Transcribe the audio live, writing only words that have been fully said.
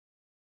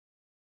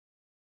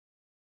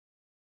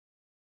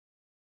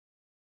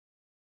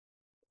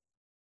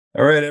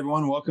All right,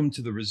 everyone, welcome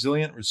to the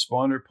Resilient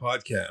Responder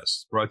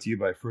Podcast, brought to you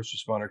by First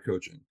Responder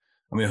Coaching.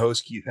 I'm your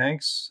host, Keith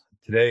Hanks.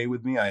 Today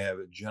with me, I have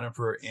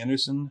Jennifer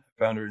Anderson,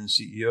 founder and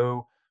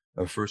CEO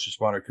of First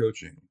Responder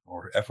Coaching,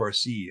 or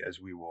FRC,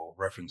 as we will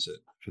reference it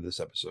for this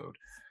episode.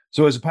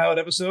 So as a pilot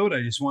episode,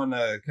 I just want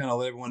to kind of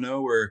let everyone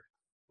know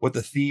what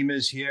the theme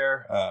is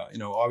here.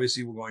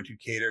 Obviously, we're going to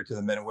cater to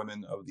the men and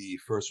women of the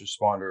first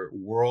responder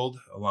world,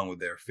 along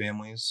with their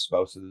families,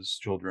 spouses,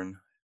 children,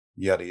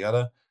 yada,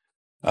 yada.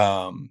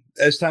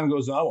 As time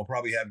goes on, we'll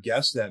probably have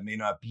guests that may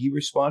not be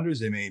responders.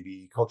 They may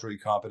be culturally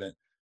competent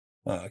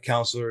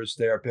counselors,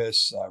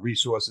 therapists,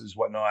 resources,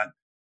 whatnot.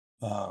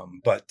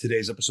 But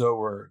today's episode,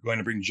 we're going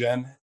to bring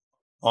Jen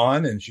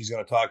on, and she's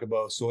going to talk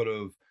about sort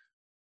of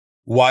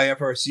why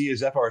FRC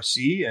is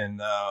FRC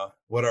and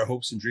what our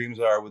hopes and dreams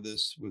are with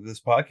this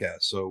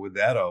podcast. So with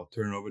that, I'll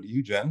turn it over to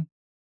you, Jen.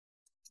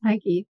 Hi,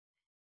 Keith.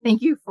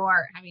 Thank you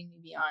for having me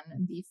be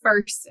on the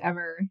first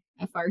ever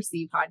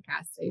FRC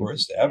podcast.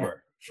 First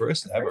ever.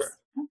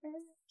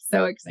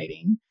 So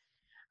exciting.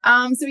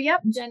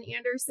 Jen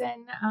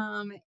Anderson.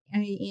 I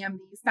am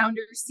the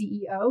founder,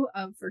 CEO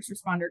of First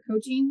Responder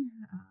Coaching.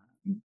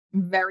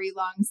 Very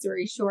long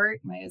story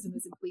short, my husband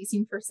was in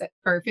policing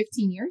for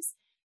 15 years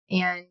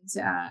and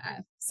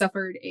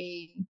suffered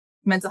a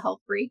mental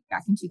health break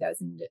back in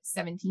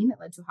 2017 that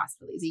led to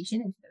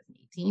hospitalization in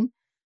 2018.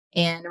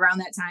 And around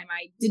that time,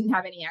 I didn't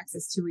have any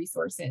access to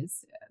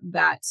resources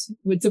that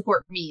would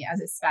support me as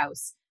a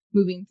spouse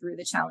moving through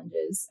the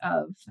challenges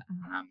of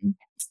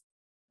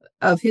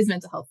his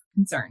mental health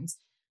concerns.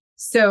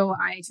 So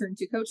I turned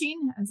to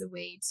coaching as a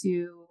way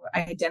to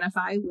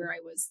identify where I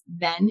was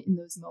then in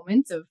those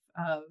moments of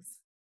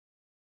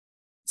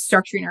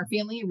structuring our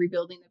family,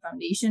 rebuilding the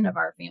foundation of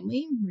our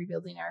family,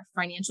 rebuilding our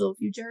financial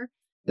future,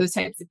 those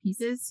types of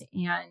pieces.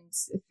 And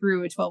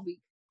through a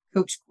 12-week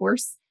coach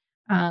course,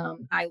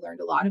 I learned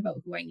a lot about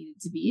who I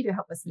needed to be to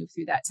help us move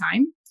through that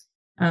time.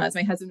 As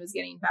my husband was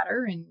getting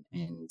better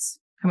and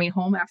coming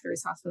home after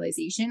his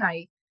hospitalization,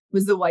 I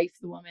was the wife,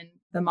 the woman,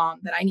 the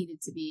mom that I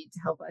needed to be to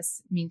help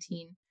us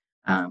maintain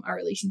our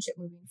relationship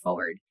moving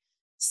forward.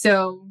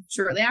 So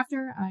shortly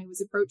after, I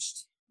was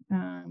approached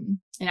and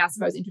asked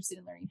if I was interested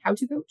in learning how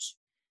to coach.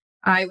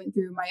 I went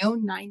through my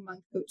own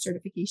 9-month coach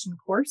certification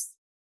course.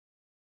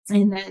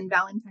 And then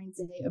Valentine's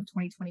Day of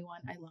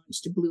 2021, I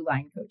launched Blue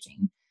Line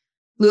Coaching.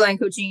 Blue Line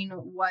Coaching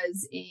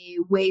was a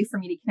way for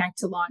me to connect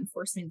to law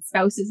enforcement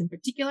spouses in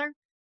particular.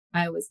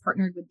 I was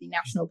partnered with the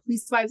National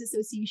Police Wives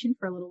Association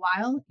for a little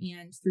while.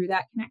 And through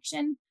that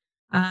connection,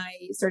 I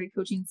started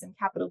coaching some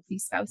Capitol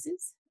Police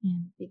spouses,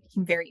 and they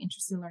became very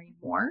interested in learning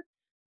more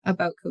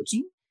about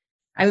coaching.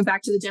 I went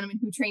back to the gentleman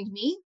who trained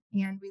me,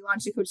 and we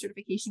launched a coach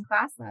certification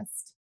class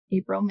last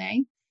April,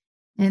 May.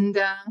 And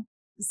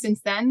since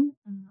then,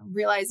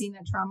 realizing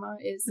that trauma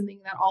is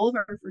something that all of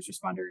our first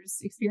responders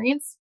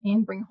experience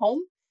and bring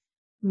home,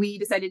 we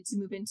decided to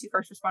move into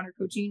first responder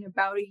coaching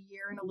about a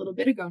year and a little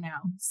bit ago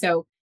now.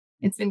 So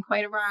it's been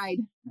quite a ride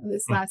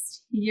this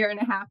last year and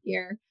a half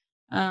here,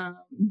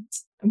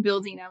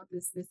 building out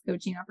this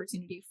coaching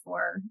opportunity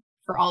for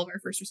all of our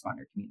first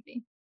responder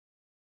community.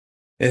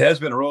 It has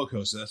been a roller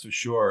coaster, that's for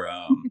sure.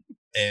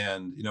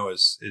 And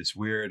it's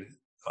weird.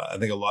 I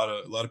think a lot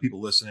of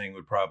people listening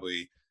would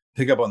probably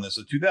pick up on this.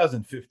 So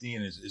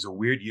 2015 is a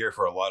weird year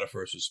for a lot of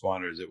first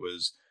responders. It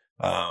was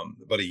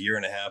about a year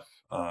and a half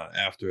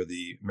after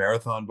the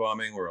marathon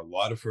bombing, where a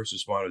lot of first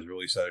responders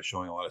really started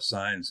showing a lot of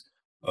signs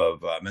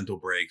of mental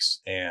breaks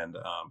and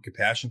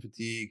compassion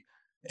fatigue,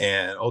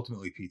 and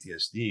ultimately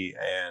PTSD.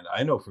 And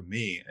I know for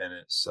me, and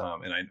it's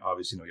and I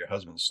obviously know your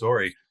husband's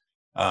story.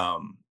 For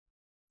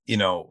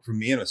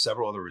me and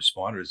several other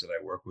responders that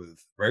I work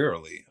with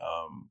regularly,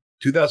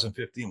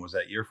 2015 was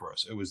that year for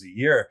us. It was the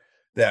year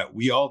that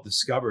we all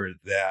discovered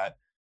that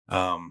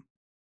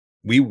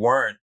we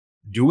weren't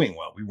doing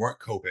well. We weren't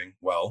coping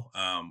well.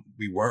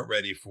 We weren't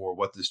ready for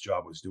what this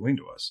job was doing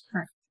to us.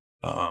 Correct.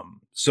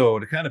 So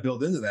to kind of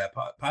build into that,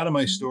 part of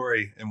my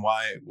story and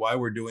why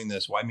we're doing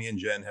this, why me and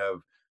Jen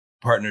have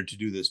partnered to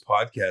do this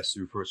podcast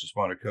through First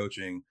Responder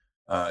Coaching,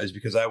 is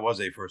because I was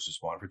a first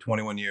responder. For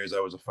 21 years,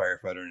 I was a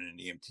firefighter and an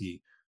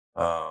EMT.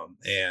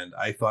 And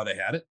I thought I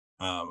had it.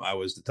 I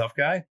was the tough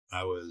guy.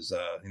 I was,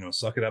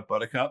 suck it up,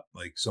 buttercup,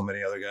 like so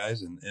many other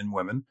guys and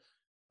women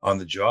on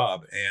the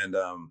job. And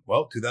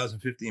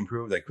 2015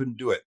 proved I couldn't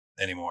do it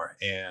anymore.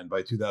 And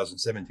by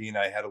 2017,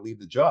 I had to leave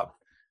the job.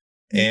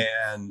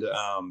 And,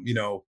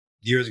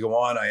 years go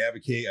on, I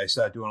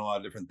started doing a lot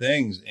of different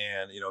things.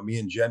 And, me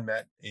and Jen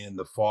met in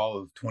the fall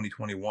of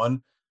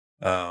 2021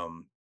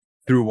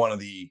 through one of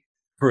the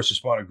first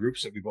responder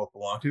groups that we both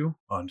belong to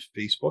on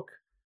Facebook.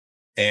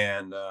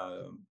 And,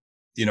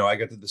 I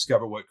got to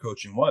discover what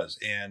coaching was.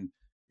 And,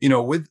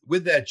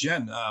 with that,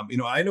 Jen,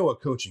 I know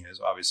what coaching is,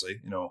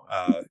 obviously,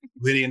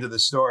 leading into the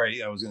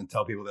story, I was going to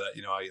tell people that,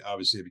 I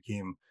obviously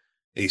became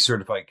a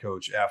certified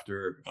coach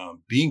after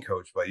being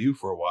coached by you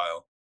for a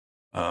while.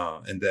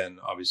 And then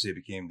obviously I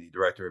became the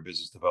director of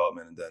business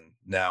development and then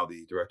now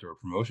the director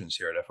of promotions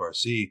here at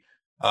FRC.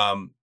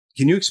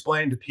 Can you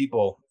explain to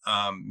people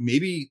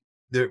maybe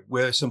there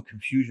where some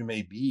confusion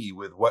may be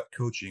with what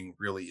coaching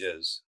really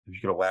is. If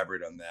you could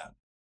elaborate on that.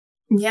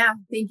 Yeah,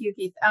 thank you,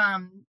 Keith.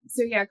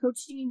 So yeah,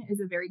 coaching is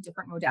a very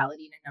different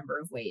modality in a number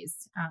of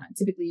ways.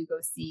 Typically, you go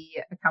see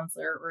a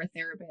counselor or a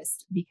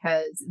therapist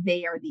because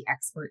they are the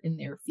expert in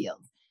their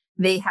field.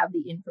 They have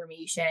the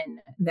information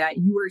that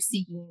you are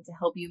seeking to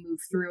help you move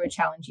through a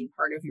challenging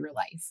part of your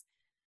life.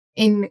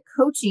 In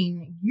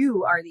coaching,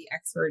 you are the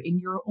expert in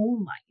your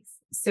own life.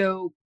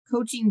 So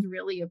coaching is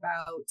really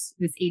about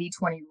this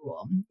 80-20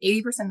 rule.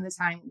 80% of the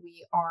time,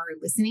 we are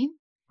listening.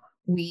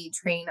 We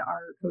train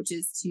our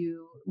coaches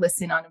to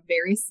listen on a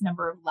various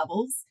number of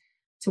levels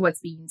to what's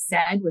being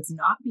said, what's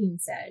not being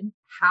said,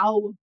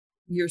 how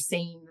you're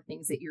saying the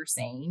things that you're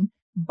saying,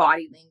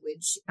 body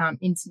language,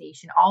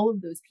 intonation, all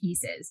of those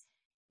pieces.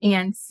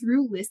 And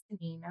through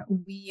listening,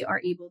 we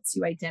are able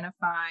to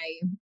identify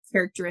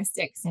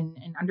characteristics and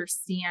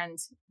understand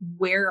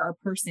where our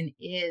person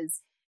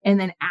is, and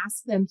then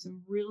ask them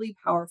some really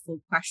powerful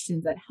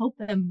questions that help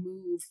them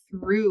move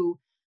through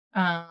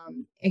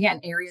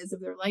again, areas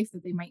of their life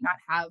that they might not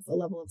have a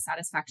level of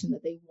satisfaction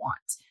that they want.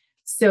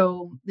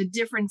 So the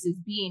difference is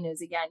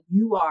again,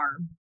 you are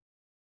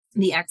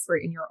the expert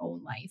in your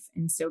own life.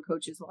 And so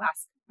coaches will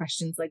ask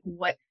questions like,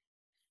 what,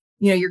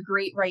 you're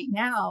great right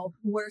now.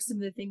 What are some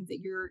of the things that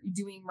you're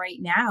doing right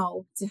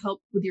now to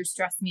help with your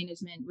stress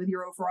management, with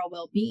your overall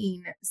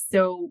well-being?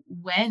 So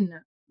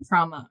when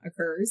trauma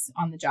occurs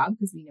on the job,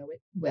 because we know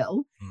it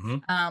will,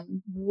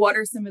 what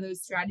are some of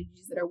those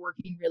strategies that are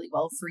working really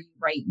well for you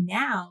right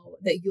now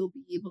that you'll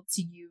be able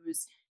to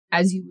use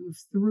as you move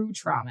through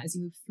trauma, as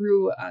you move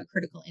through a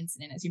critical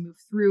incident, as you move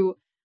through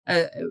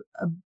a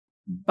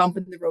bump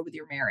in the road with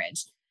your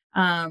marriage?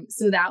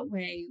 So that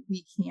way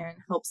we can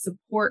help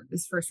support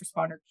this first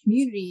responder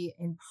community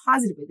in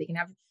positive way. They can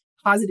have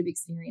positive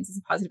experiences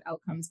and positive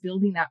outcomes,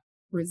 building that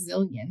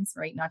resilience,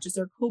 right? Not just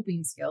our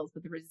coping skills,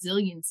 but the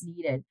resilience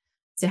needed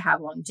to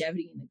have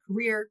longevity in the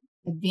career,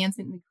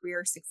 advancement in the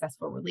career,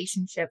 successful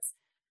relationships,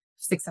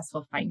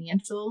 successful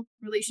financial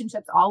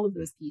relationships. All of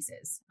those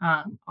pieces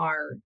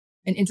are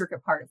an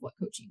intricate part of what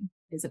coaching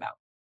is about.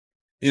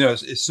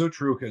 It's so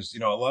true because,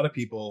 a lot of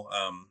people,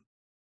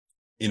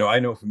 I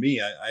know for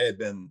me, I had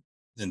been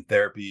in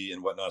therapy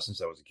and whatnot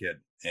since I was a kid.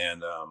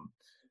 And,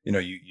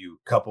 you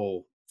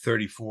couple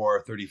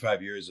 34,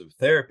 35 years of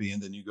therapy,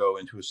 and then you go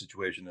into a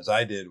situation as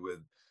I did with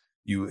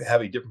you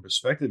have a different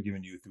perspective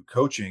given to you through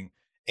coaching.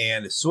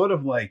 And it's sort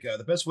of like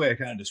the best way I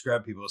kind of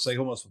describe people, it's like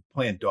almost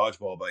playing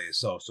dodgeball by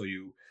yourself. So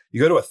you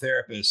go to a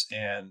therapist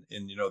and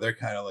they're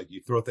kind of like,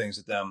 you throw things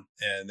at them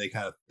and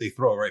they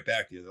throw it right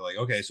back to you. They're like,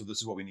 okay, so this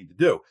is what we need to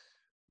do.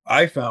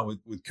 I found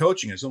with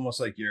coaching, it's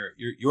almost like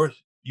you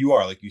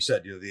are, like you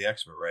said, you're the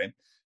expert, right?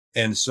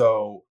 And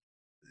so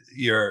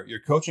your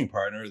coaching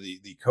partner,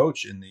 the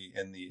coach in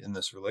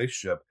this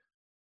relationship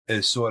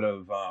is sort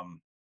of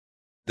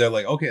they're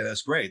like, okay,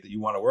 that's great that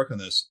you want to work on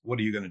this. What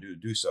are you going to do to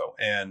do so?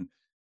 And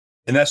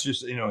that's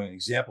just an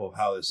example of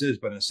how this is.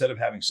 But instead of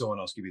having someone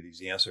else give you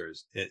these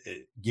answers,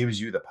 it gives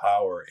you the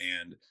power.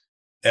 And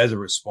as a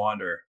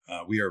responder,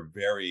 we are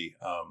very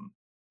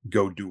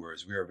go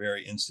doers. We are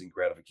very instant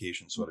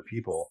gratification sort of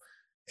people,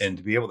 and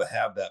to be able to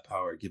have that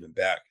power given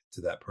back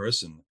to that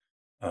person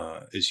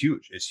is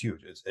huge. It's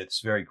huge.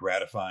 It's very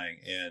gratifying,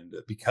 and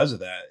because of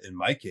that, in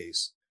my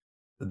case,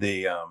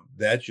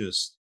 that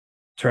just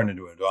turned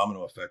into a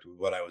domino effect with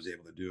what I was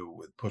able to do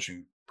with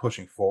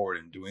pushing forward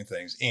and doing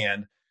things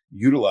and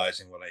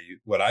utilizing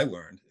what I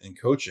learned in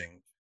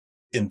coaching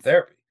in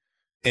therapy.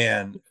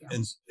 And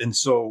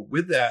so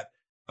with that,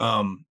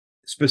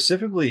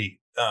 specifically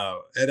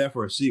at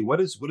FRC, what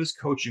does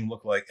coaching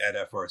look like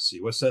at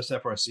FRC? What sets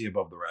FRC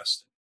above the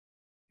rest?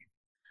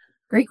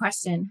 Great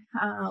question.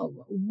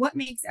 What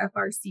makes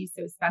FRC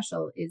so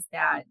special is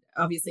that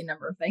obviously a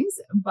number of things,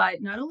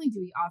 but not only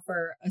do we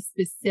offer a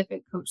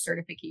specific coach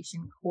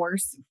certification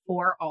course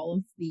for all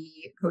of the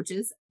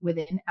coaches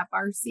within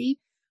FRC,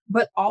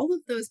 but all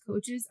of those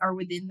coaches are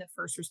within the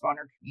first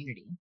responder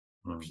community,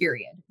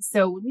 period.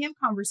 So when we have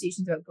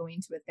conversations about going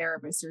to a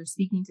therapist or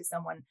speaking to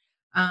someone,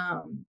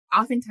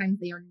 oftentimes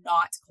they are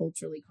not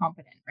culturally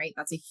competent, right?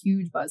 That's a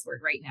huge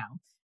buzzword right now.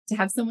 To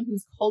have someone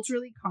who's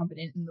culturally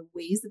competent in the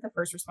ways that the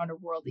first responder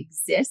world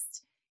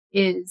exists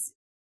is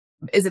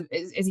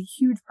a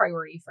huge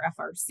priority for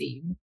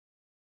FRC.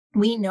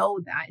 We know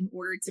that in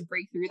order to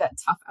break through that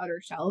tough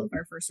outer shell of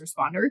our first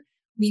responder,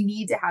 we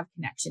need to have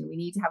connection. We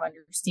need to have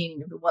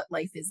understanding of what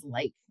life is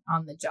like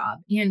on the job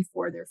and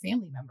for their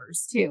family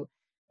members too.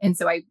 And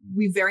so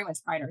we very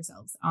much pride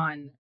ourselves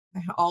on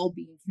all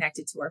being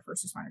connected to our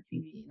first responder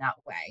community in that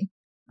way.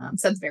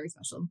 So it's very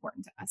special,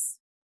 important to us.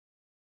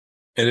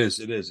 It is,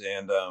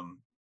 and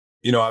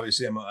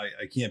obviously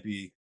I can't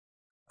be,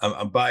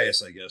 I'm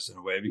biased, I guess, in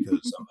a way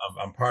because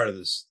I'm part of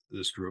this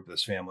group,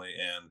 this family,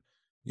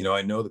 and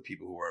I know the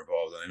people who are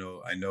involved,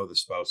 and I know the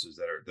spouses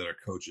that are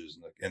coaches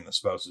and the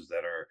spouses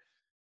that are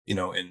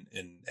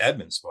in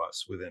admin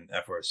spots within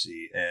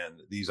FRC,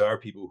 and these are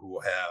people who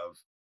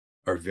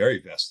are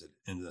very vested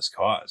in this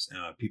cause,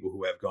 people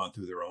who have gone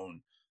through their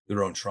own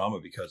their own trauma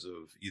because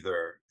of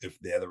either if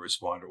they're the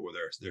responder or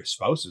their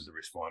spouse is the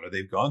responder.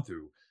 They've gone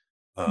through,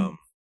 Mm.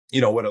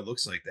 um, what it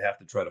looks like. They have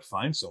to try to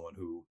find someone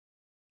who,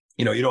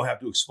 you don't have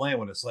to explain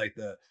what it's like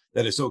that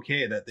it's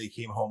okay that they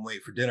came home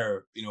late for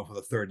dinner, for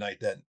the third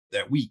night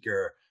that week,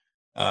 or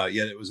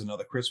yet it was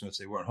another Christmas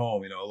they weren't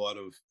home. A lot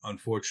of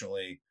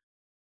unfortunately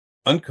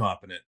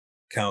uncompetent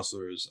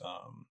counselors,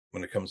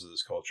 when it comes to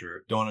this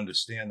culture, don't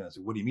understand that.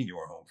 So what do you mean you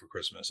weren't home for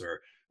Christmas,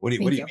 or what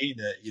Thank do you you. mean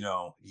that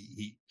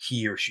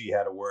he or she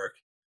had to work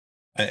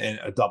and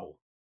a double,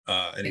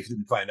 and Right. if you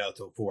didn't find out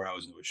till 4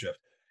 hours into a shift,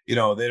 they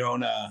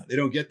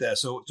don't get that.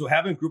 So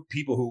having a group of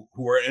people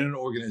who are in an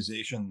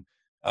organization,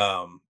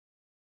 um,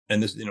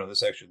 and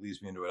this actually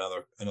leads me into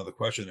another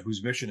question,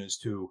 whose mission is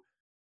to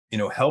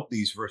help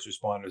these first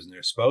responders and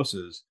their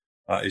spouses,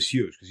 is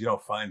huge because you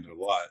don't find it a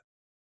lot.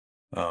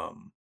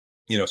 Um,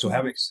 so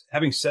Yeah.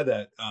 having said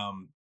that,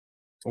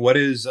 what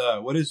is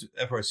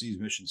FRC's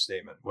mission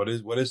statement? What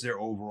is their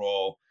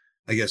overall,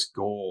 I guess,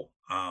 goal,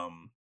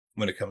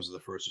 when it comes to the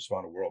first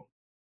responder world?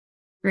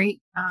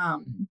 Great.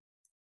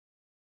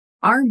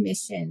 Our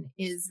mission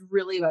is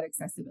really about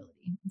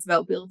accessibility. It's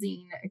about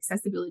building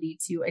accessibility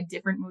to a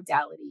different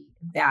modality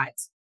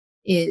that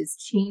is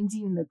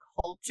changing the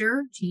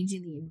culture,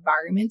 changing the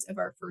environment of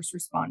our first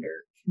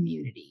responder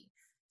community.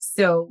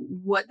 So,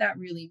 what that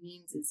really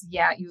means is,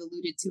 yeah, you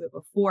alluded to it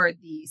before,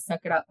 the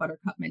suck it up,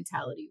 buttercup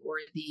mentality, or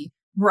the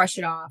brush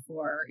it off,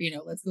 or,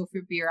 let's go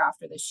for beer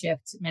after the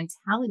shift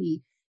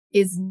mentality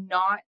is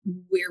not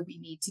where we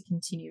need to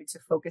continue to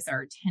focus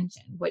our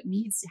attention. What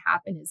needs to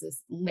happen is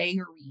this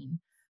layering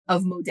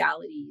of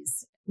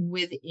modalities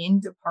within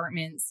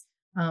departments,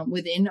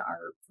 within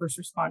our first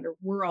responder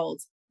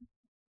world,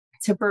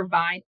 to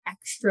provide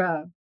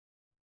extra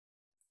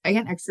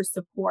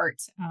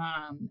support,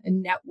 a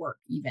network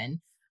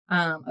even,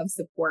 of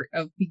support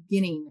of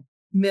beginning,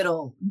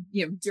 middle,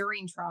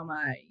 during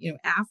trauma,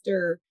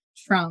 after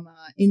trauma,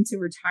 into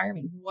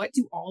retirement. What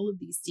do all of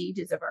these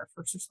stages of our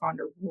first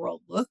responder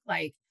world look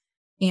like?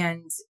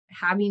 And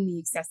having the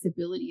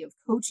accessibility of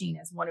coaching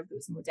as one of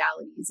those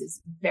modalities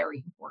is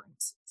very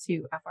important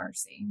to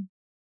FRC.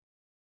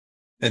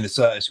 And it's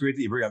great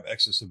that you bring up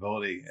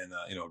accessibility and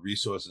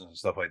resources and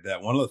stuff like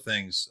that. One of the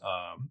things,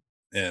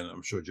 and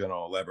I'm sure Jen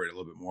will elaborate a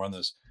little bit more on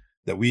this,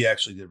 that we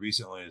actually did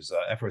recently is,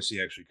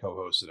 FRC actually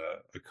co-hosted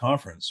a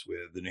conference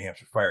with the New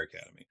Hampshire Fire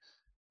Academy.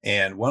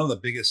 And one of the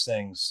biggest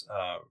things,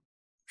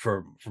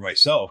 for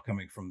myself,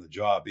 coming from the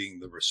job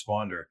being the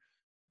responder,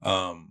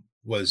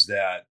 was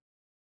that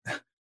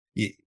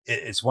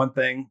it's one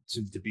thing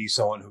to be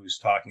someone who's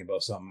talking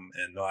about something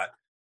and not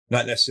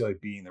necessarily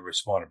being the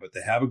responder, but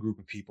to have a group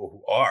of people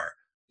who are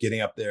getting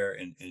up there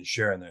and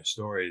sharing their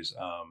stories.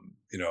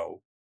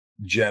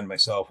 Jen,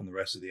 myself, and the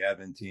rest of the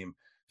admin team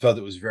felt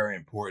it was very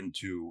important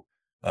to,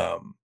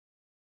 um,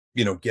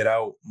 get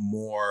out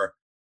more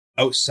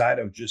outside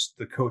of just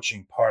the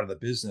coaching part of the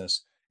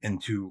business,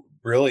 and to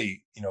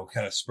really,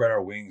 kind of spread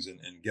our wings and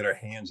get our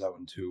hands out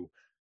into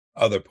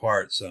other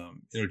parts.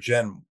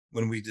 Jen,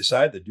 when we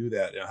decided to do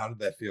that, how did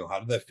that feel? How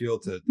did that feel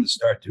to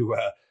start to,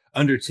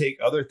 undertake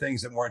other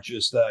things that weren't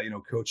just,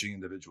 coaching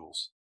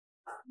individuals?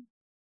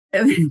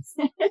 Well,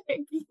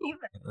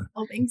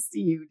 thanks to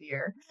you,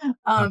 dear.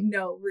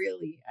 No,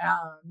 really.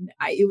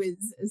 It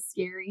was a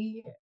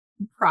scary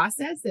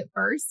process at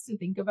first to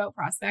think about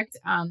prospect.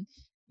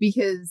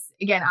 Because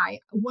again,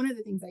 one of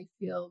the things I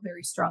feel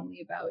very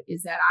strongly about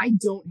is that I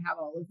don't have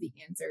all of the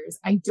answers.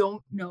 I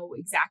don't know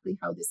exactly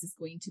how this is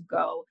going to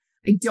go.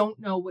 I don't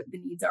know what the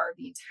needs are of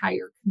the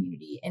entire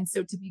community. And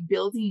so to be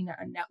building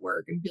a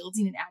network and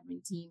building an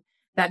admin team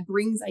that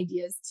brings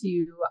ideas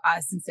to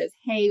us and says,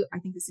 hey, I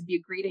think this would be a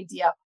great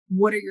idea.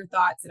 What are your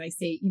thoughts? And I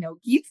say,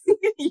 Keith,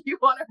 you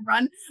want to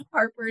run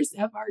our first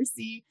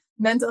FRC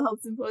mental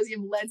health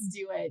symposium? Let's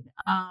do it.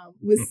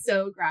 Was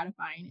so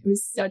gratifying. It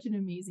was such an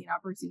amazing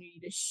opportunity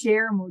to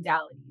share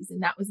modalities.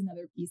 And that was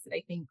another piece that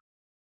I think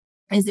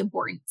is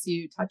important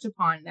to touch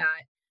upon,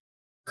 that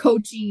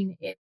coaching,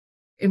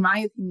 in my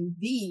opinion,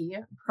 the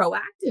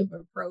proactive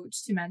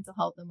approach to mental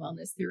health and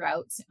wellness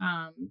throughout,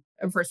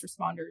 a first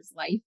responder's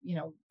life,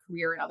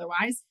 career and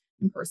otherwise,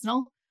 and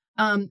personal.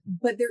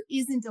 But there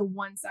isn't a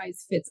one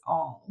size fits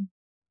all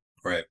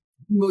Right.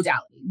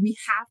 modality. We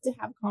have to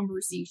have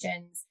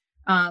conversations,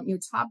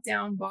 top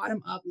down,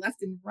 bottom up,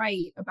 left and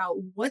right, about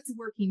what's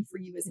working for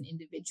you as an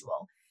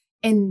individual.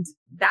 And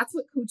that's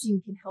what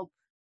coaching can help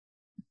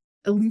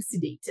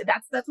elucidate.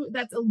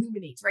 That's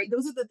illuminates, right?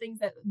 Those are the things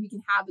that we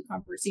can have the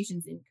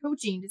conversations in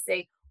coaching to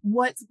say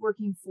what's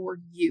working for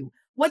you,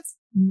 what's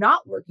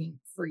not working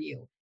for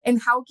you,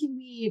 and how can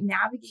we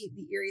navigate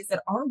the areas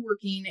that are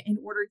working in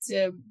order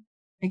to,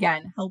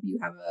 again, help you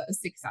have a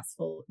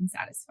successful and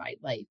satisfied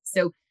life.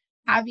 So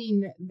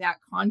having that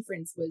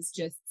conference was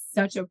just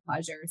such a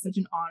pleasure, such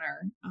an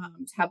honor,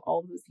 to have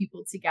all those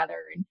people together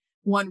in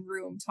one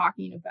room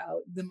talking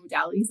about the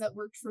modalities that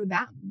worked for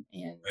them,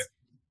 and Right.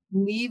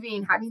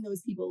 having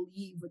those people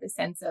leave with a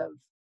sense of,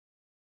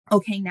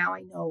 okay, now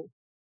I know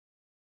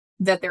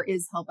that there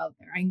is help out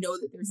there. I know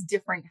that there's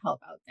different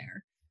help out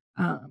there.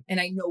 And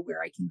I know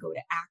where I can go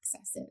to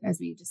access it, as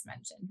we just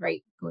mentioned,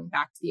 right? Going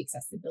back to the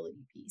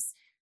accessibility piece.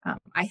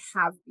 I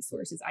have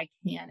resources I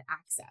can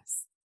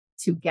access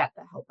to get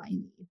the help I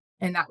need.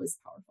 And that was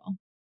powerful.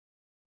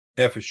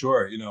 Yeah, for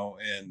sure.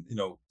 And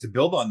to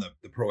build on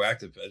the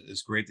proactive,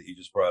 it's great that you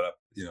just brought up,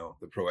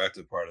 the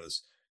proactive part of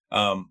this.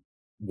 Um,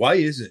 why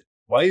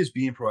is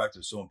being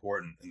proactive so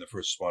important in the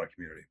first responder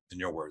community, in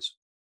your words?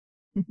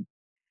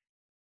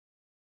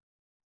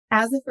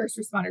 As a first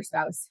responder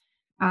spouse,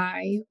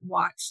 I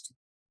watched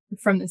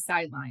from the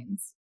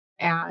sidelines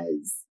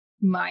as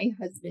my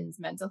husband's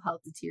mental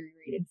health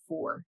deteriorated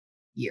for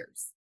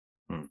years.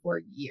 Hmm. For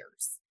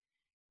years.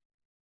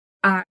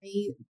 I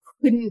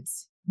couldn't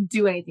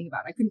do anything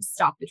about it. I couldn't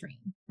stop the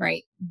train,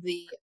 right?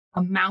 The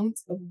amount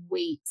of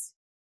weight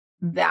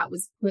that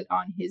was put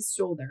on his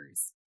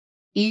shoulders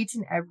each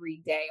and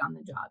every day on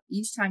the job,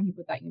 each time he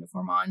put that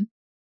uniform on,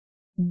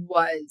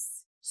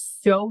 was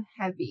so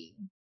heavy.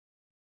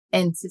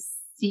 And to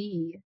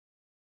see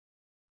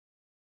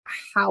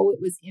how it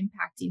was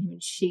impacting him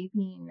and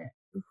shaping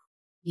who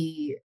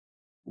he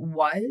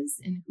was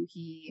and who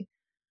he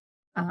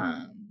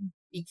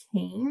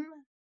became,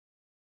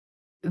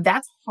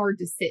 that's hard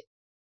to sit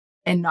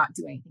and not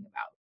do anything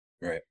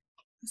about. Right.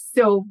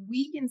 So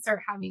we can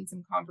start having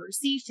some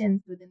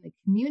conversations within the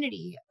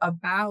community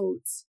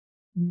about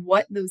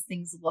what those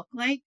things look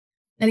like.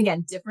 And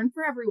again, different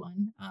for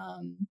everyone.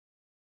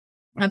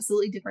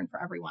 Absolutely different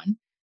for everyone.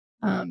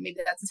 Maybe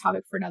that's a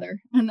topic for another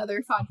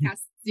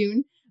podcast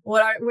soon.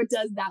 What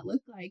does that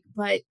look like?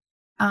 But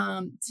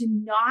to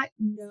not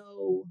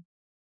know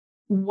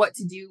what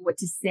to do, what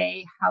to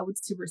say, how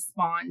to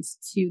respond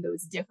to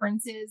those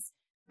differences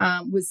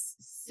was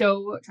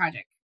so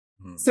tragic.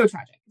 So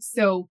tragic.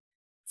 So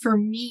for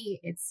me,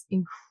 it's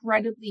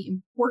incredibly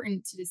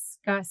important to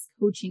discuss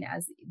coaching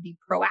as the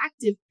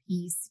proactive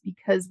piece,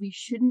 because we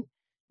shouldn't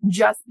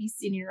just be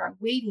sitting around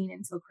waiting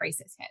until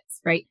crisis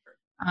hits, right?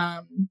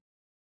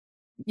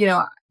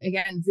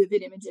 Again,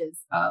 vivid images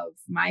of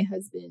my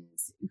husband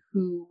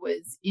who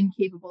was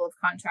incapable of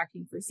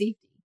contracting for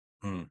safety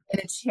in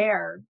a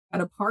chair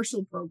at a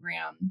partial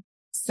program,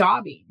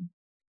 sobbing.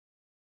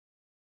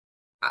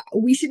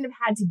 We shouldn't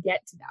have had to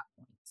get to that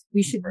point.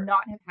 We should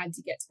not have had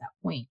to get to that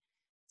point.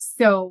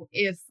 So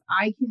if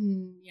I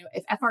can,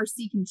 if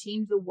FRC can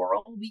change the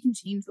world, we can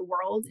change the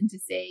world into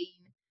saying,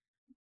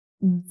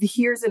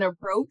 here's an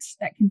approach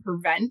that can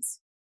prevent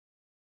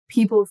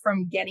people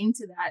from getting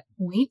to that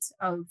point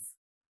of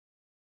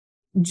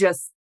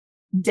just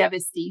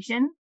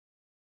devastation.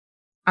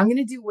 I'm going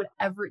to do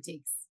whatever it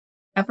takes.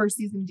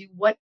 FRC is going to do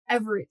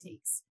whatever it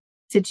takes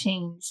to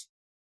change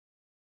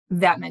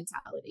that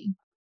mentality.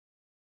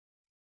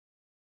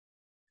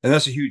 And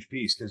that's a huge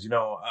piece because,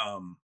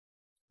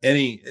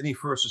 any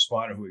first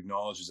responder who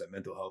acknowledges that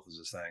mental health is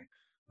a thing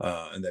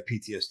and that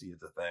PTSD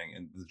is a thing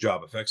and the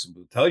job affects them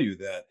will tell you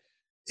that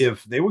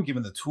if they were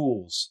given the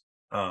tools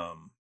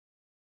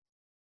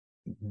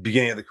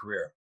beginning of the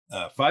career,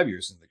 5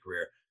 years into the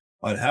career,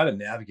 on how to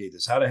navigate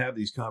this, how to have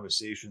these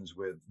conversations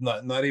with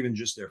not even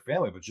just their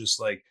family, but just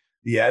like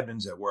the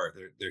admins at work,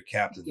 their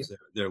captains,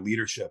 their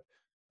leadership.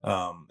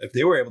 If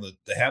they were able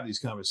to have these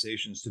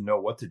conversations to know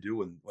what to do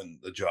when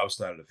the job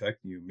started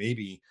affecting you,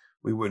 maybe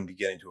we wouldn't be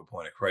getting to a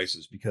point of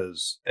crisis,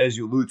 because as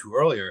you alluded to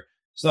earlier,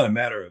 it's not a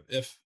matter of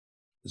if,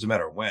 it's a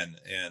matter of when.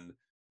 And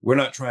we're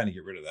not trying to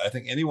get rid of that. I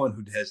think anyone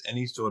who has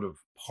any sort of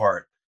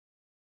part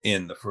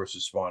in the first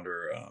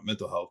responder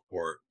mental health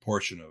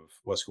portion of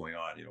what's going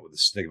on, with the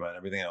stigma and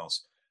everything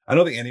else, I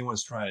don't think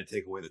anyone's trying to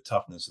take away the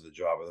toughness of the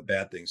job or the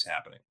bad things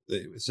happening.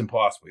 It's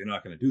impossible. You're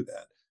not going to do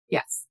that.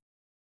 Yes.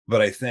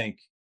 But I think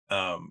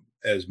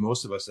as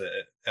most of us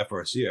at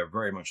FRC are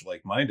very much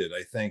like-minded,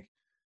 I think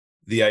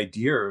the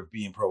idea of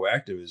being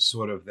proactive is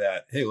sort of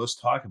that, hey, let's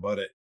talk about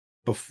it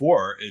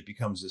before it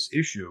becomes this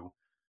issue.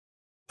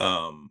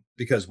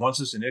 Because once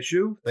it's an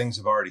issue, things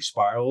have already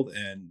spiraled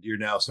and you're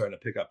now starting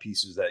to pick up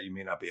pieces that you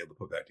may not be able to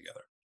put back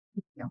together.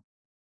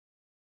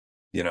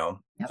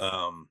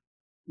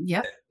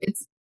 Yep.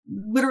 It's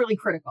literally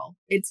critical.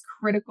 It's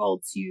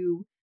critical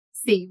to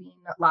saving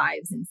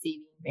lives and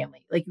saving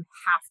family. Like, you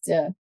have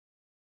to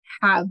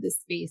have the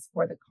space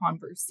for the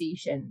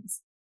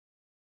conversations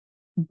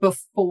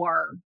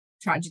before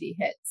tragedy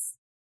hits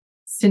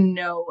to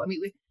know. I mean,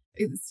 we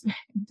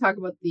talk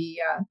about the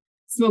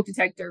smoke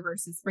detector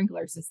versus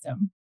sprinkler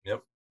system.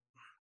 Yep.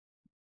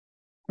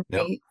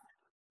 Right? Yep.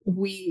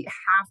 We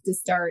have to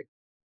start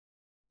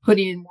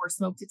putting in more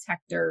smoke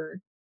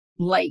detector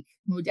like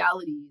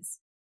modalities,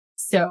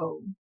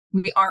 so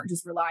we aren't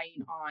just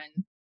relying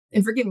on,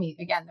 and forgive me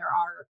again, there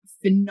are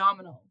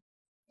phenomenal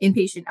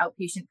inpatient,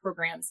 outpatient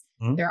programs.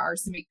 There are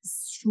some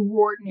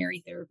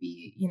extraordinary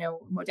therapy,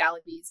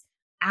 modalities.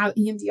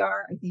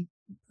 EMDR, I think,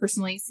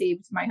 personally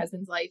saved my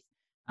husband's life.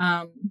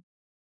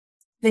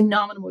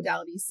 Phenomenal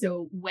modalities.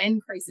 So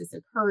when crisis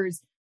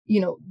occurs,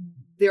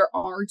 there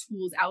are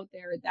tools out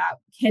there that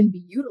can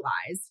be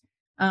utilized.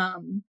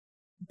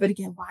 But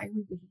again, why are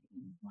we waiting?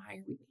 Why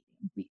are we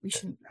waiting? We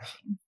shouldn't be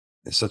waiting.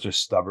 It's such a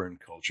stubborn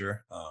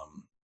culture.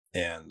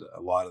 And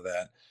a lot of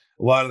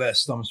a lot of that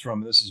stems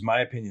from, this is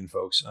my opinion,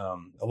 folks.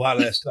 A lot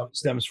of that stuff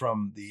stems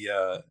from the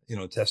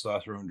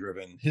testosterone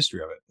driven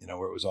history of it,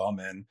 where it was all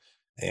men.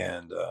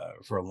 And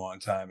for a long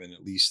time, and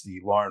at least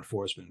the law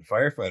enforcement and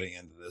firefighting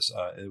end of this,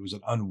 it was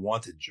an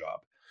unwanted job.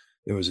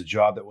 It was a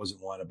job that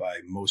wasn't wanted by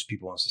most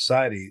people in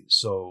society.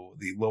 So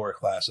the lower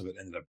class of it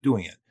ended up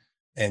doing it,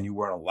 and you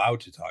weren't allowed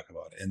to talk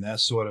about it. And that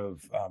sort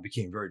of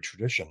became very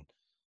traditional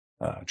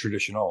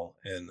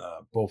in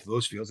both of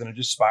those fields, and it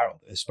just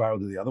spiraled. It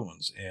spiraled to the other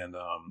ones, and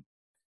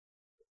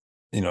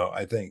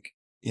I think,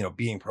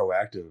 being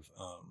proactive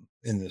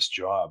in this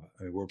job.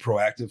 I mean, we're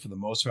proactive for the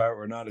most part.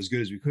 We're not as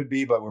good as we could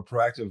be, but we're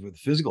proactive with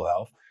physical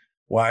health.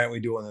 Why aren't we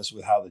doing this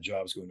with how the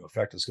job is going to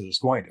affect us? Because it's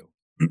going to,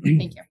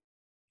 Thank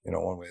you.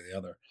 one way or the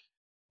other.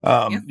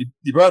 Yeah.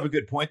 You brought up a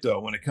good point, though,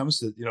 when it comes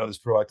to, this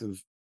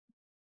proactive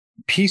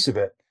piece of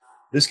it.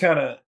 This kind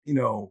of,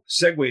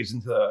 segues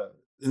into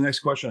the next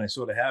question I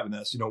sort of have, and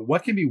that's,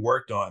 what can be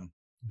worked on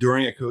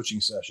during a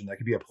coaching session that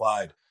can be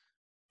applied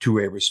to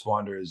a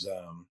responder's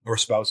or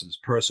spouse's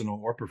personal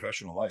or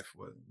professional life?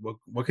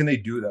 What can they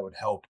do that would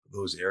help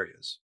those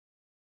areas?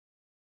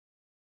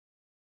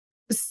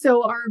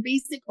 So our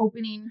basic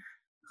opening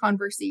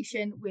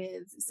conversation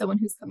with someone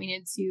who's coming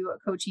into a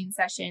coaching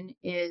session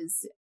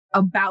is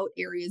about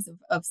areas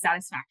of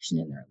satisfaction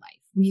in their life.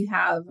 We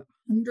have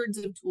hundreds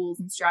of tools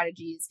and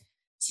strategies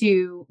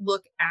to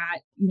look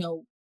at,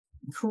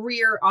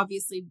 career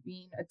obviously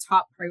being a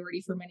top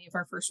priority for many of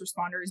our first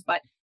responders,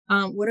 but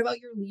what about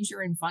your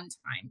leisure and fun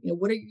time?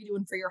 What are you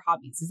doing for your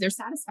hobbies? Is there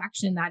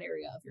satisfaction in that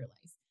area of your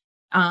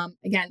life?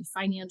 Again,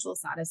 financial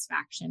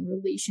satisfaction,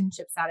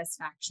 relationship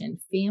satisfaction,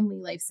 family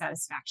life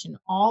satisfaction,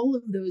 all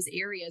of those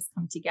areas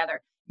come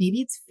together.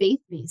 Maybe it's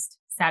faith-based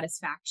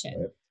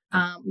satisfaction.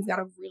 We've got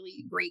a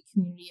really great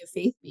community of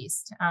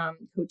faith-based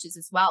coaches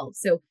as well.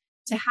 So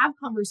to have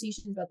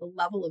conversations about the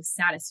level of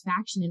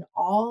satisfaction in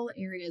all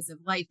areas of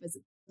life is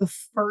the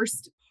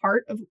first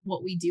part of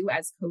what we do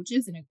as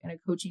coaches in a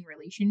coaching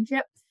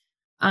relationship,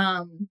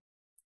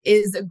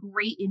 is a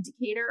great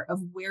indicator of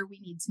where we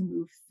need to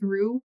move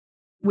through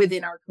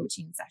within our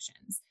coaching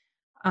sessions.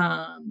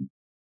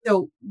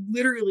 So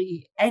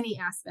literally any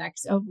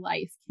aspect of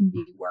life can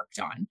be worked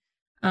on,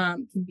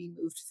 can be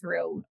moved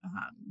through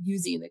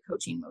using the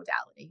coaching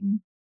modality.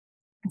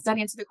 Does that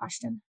answer the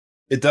question?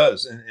 It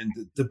does. And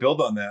to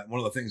build on that, one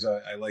of the things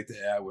I like to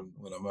add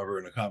when I'm ever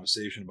in a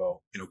conversation about,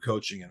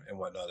 coaching and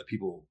whatnot, that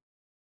people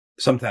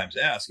sometimes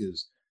ask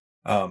is,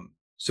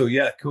 so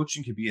yeah,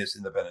 coaching can be an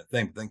independent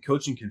thing, but then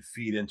coaching can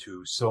feed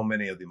into so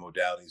many of the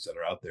modalities that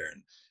are out there.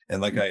 And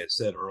like I had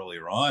said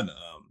earlier on,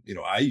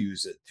 I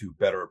use it to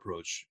better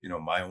approach,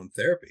 my own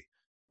therapy,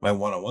 my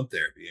one-on-one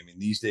therapy. I mean,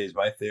 these days,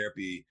 my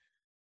therapy,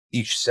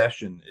 each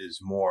session is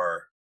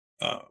more,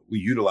 we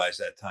utilize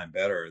that time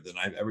better than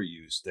I've ever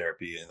used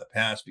therapy in the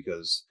past,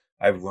 because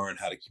I've learned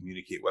how to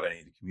communicate what I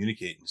need to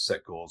communicate and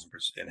set goals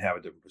and have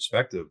a different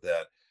perspective,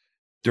 that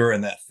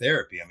during that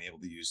therapy, I'm able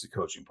to use the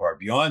coaching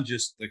part beyond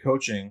just the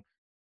coaching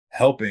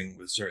helping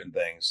with certain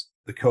things.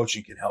 The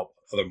coaching can help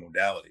other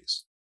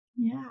modalities.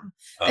 Yeah,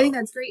 I think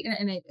that's great.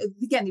 And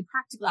again, the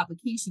practical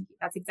application,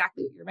 that's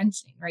exactly what you're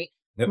mentioning, right?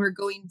 Yep. We're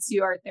going to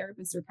our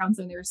therapist or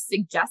counselor, and they're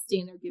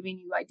suggesting, they're giving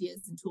you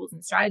ideas and tools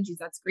and strategies.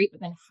 That's great.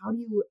 But then how do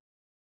you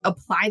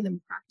apply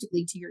them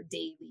practically to your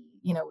daily,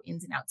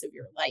 ins and outs of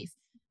your life?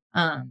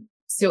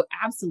 So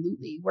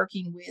absolutely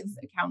working with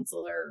a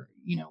counselor,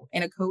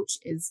 and a coach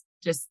is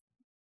just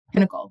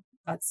pinnacle.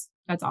 That's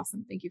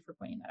awesome. Thank you for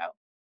pointing that out.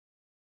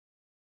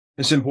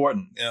 It's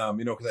important,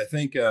 because I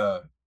think,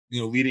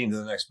 leading to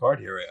the next part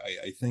here,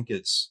 I think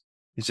it's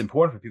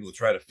important for people to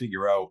try to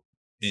figure out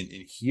and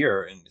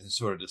hear and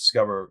sort of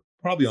discover,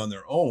 probably on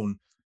their own,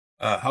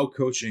 how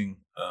coaching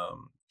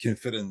can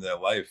fit in their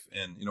life.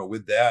 And,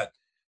 with that,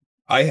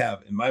 I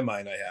have, in my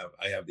mind,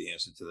 I have the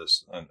answer to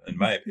this, in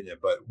my opinion.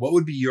 But what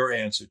would be your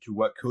answer to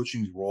what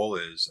coaching's role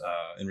is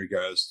in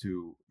regards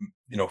to,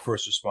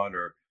 first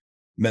responder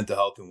mental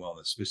health and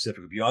wellness,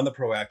 specifically beyond the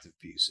proactive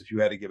piece? If you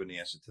had to give an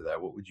answer to that,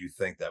 what would you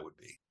think that would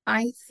be?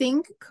 I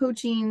think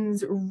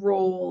coaching's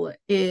role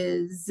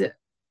is,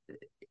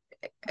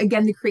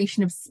 again, the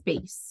creation of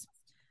space.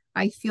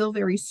 I feel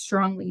very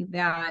strongly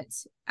that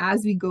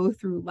as we go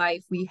through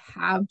life, we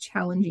have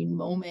challenging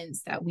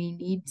moments that we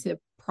need to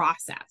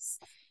process.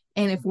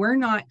 And if we're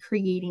not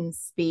creating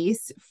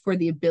space for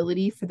the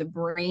ability for the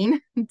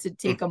brain to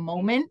take a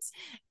moment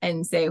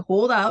and say,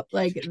 hold up,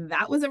 like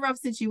that was a rough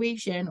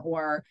situation,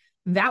 or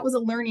that was a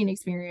learning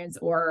experience,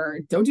 or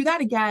don't do that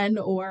again,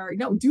 or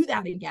no, do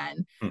that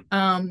again,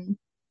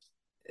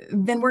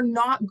 then we're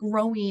not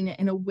growing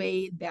in a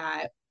way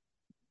that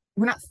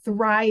we're not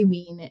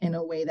thriving in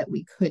a way that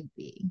we could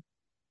be,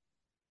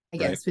 I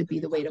guess would be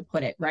the way to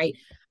put it. Right.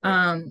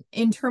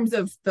 In terms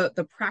of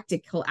the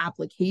practical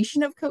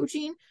application of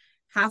coaching,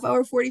 half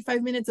hour,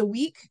 45 minutes a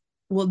week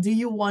will do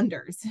you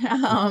wonders.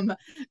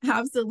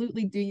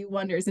 Absolutely do you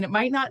wonders. And it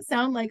might not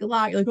sound like a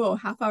lot. You're like, oh,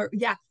 half hour.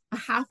 Yeah. A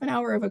half an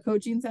hour of a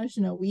coaching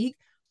session a week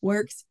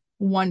works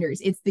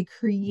wonders. It's the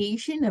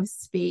creation of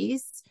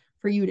space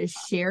for you to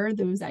share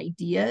those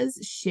ideas,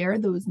 share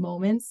those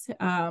moments,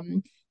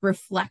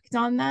 reflect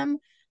on them,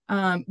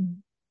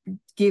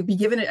 be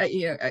given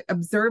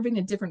observing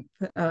a different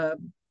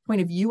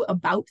point of view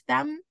about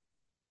them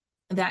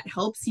that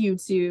helps you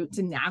to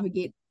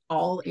navigate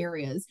all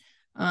areas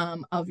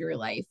of your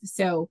life.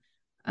 So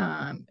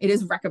it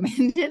is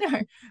recommended,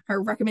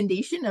 our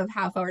recommendation of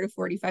half hour to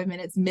 45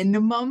 minutes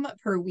minimum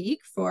per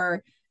week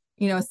for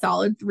a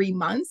solid 3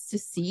 months to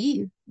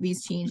see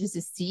these changes,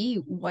 to see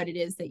what it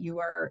is that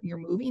you're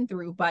moving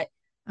through. But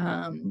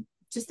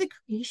just the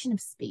creation of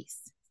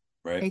space,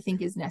 right, I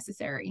think is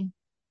necessary.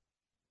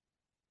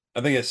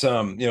 I think it's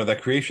that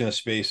creation of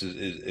space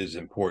is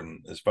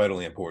important. It's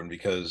vitally important,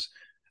 because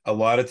a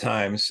lot of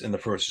times in the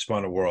first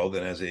responder world,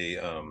 and as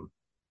a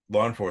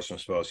law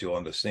enforcement spouse, you'll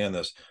understand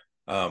this.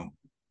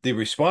 The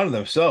responder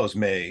themselves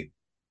may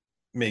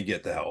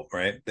get the help,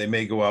 right? They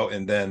may go out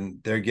and then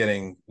they're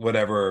getting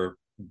whatever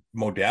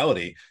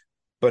modality,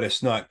 but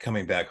it's not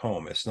coming back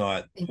home. It's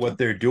not what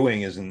they're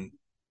doing. Isn't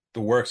the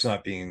work's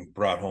not being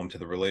brought home to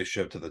the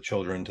relationship, to the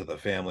children, to the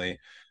family,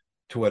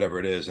 to whatever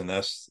it is. And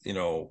that's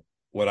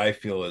what I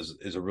feel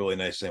is a really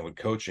nice thing with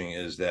coaching,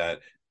 is that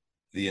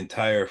the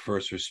entire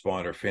first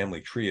responder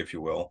family tree, if you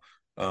will,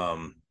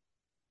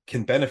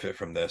 can benefit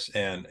from this,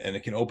 and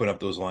it can open up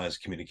those lines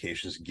of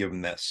communications, give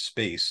them that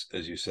space,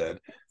 as you said,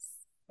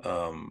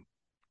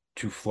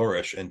 to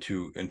flourish and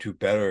to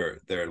better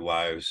their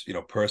lives,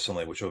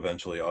 personally, which will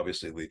eventually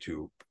obviously lead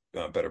to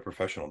better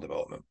professional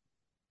development.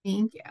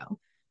 Thank you.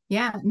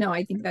 Yeah, no,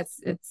 I think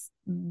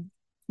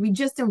we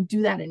just don't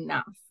do that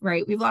enough,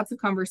 right? We have lots of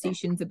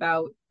conversations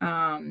about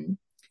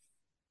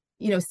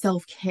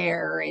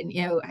self-care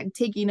and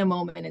taking a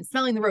moment and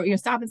smelling the rose,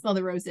 stop and smell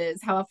the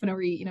roses. How often are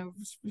we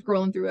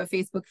scrolling through a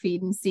Facebook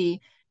feed and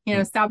see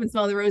stop and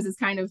smell the roses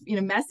kind of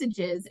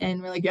messages,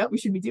 and we're like, yep, we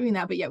should be doing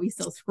that, but yet we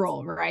still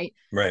scroll, right?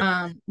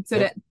 So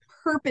to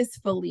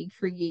purposefully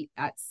create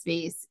that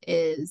space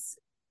is,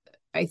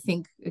 I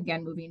think,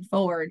 again, moving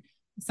forward,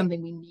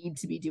 something we need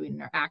to be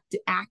doing, or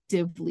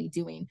actively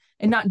doing,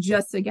 and not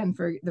just, again,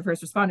 for the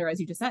first responder, as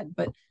you just said,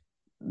 but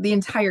the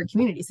entire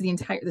community. So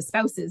the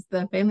spouses,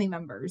 the family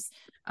members,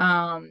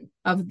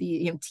 of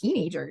the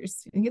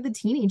teenagers. Think of the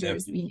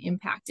teenagers being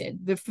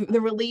impacted,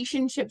 the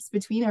relationships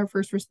between our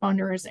first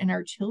responders and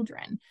our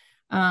children.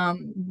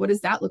 What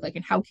does that look like,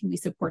 and how can we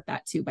support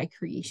that too, by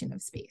creation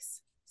of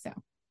space? So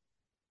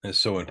it's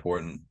so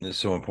important. It's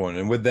so important.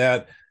 And with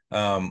that,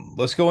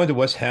 let's go into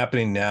what's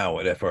happening now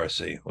at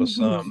FRC.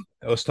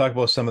 Let's talk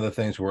about some of the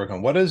things we're working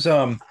on. What is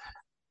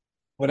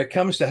when it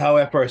comes to how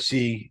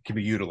FRC can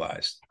be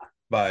utilized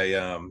by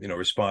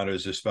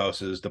responders, their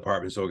spouses,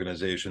 departments,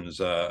 organizations,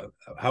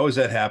 how is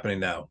that happening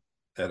now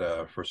at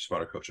first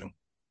responder coaching?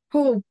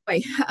 Oh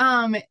boy.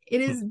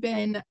 It has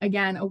been,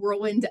 again, a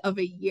whirlwind of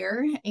a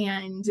year,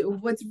 and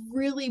what's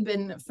really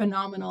been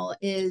phenomenal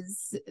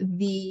is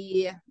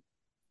the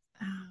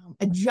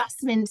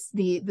adjustments,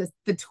 the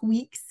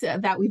tweaks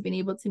that we've been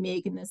able to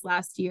make in this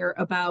last year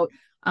about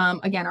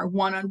again, our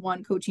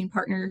one-on-one coaching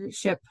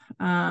partnership,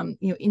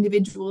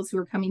 individuals who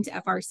are coming to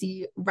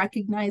FRC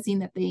recognizing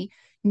that they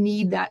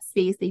need that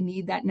space, they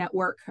need that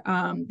network,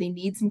 they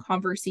need some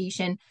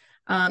conversation.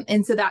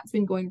 And so that's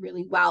been going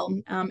really well.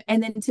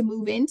 And then to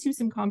move into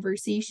some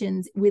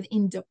conversations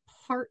within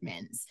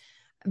departments,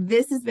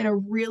 this has been a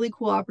really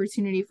cool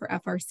opportunity for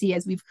FRC,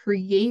 as we've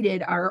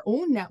created our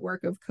own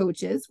network of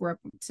coaches. We're up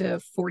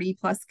to 40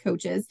 plus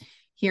coaches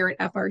here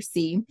at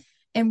FRC.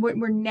 And what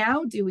we're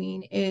now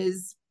doing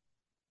is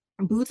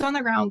boots on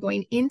the ground,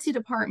 going into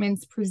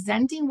departments,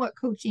 presenting what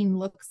coaching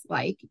looks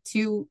like,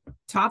 to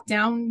top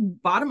down,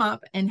 bottom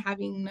up, and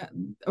having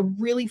a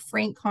really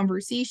frank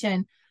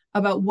conversation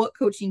about what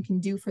coaching can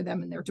do for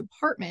them in their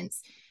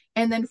departments.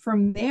 And then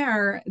from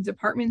there,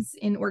 departments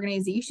and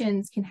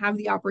organizations can have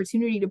the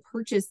opportunity to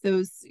purchase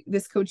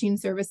this coaching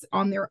service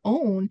on their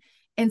own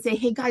and say,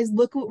 hey guys,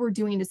 look what we're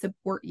doing to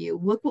support you.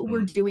 Look what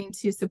we're doing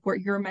to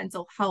support your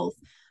mental health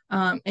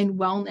and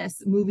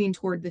wellness moving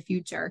toward the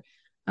future.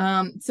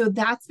 So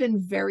that's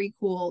been very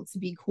cool to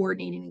be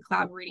coordinating and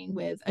collaborating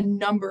with a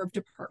number of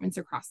departments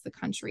across the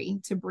country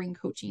to bring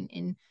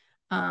coaching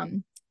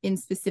in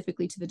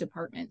specifically to the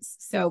departments.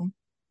 So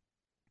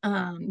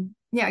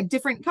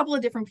couple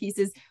of different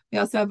pieces. We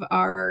also have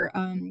our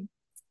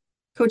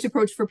coach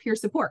approach for peer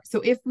support.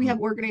 So if we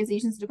have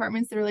organizations,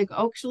 departments that are like,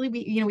 oh, actually,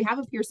 we have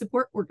a peer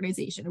support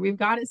organization, or we've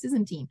got a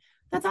CISM team.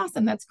 That's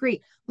awesome. That's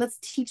great. Let's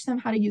teach them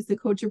how to use the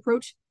coach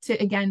approach to,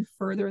 again,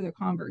 further the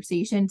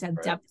conversation, to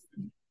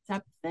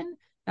depthen.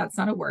 That's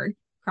not a word.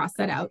 Cross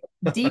that out.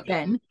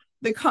 Deepen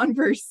the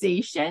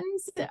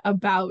conversations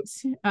about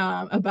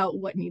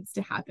what needs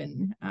to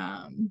happen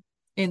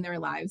in their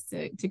lives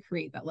to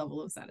create that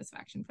level of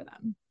satisfaction for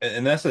them.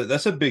 And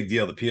that's a big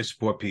deal, the peer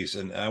support piece.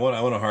 And I want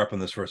to harp on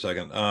this for a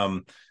second.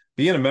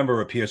 Being a member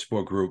of a peer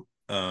support group,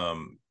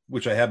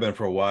 which I have been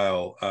for a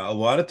while, a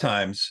lot of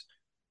times,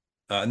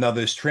 now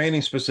there's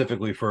training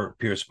specifically for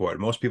peer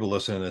support. Most people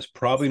listening to this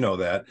probably know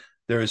that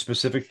there is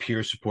specific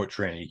peer support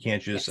training. You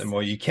can't just,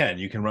 well, you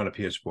can run a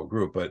peer support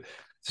group, but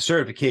it's a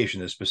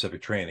certification, is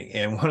specific training.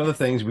 And one of the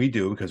things we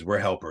do, because we're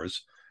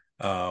helpers,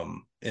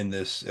 in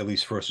this, at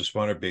least first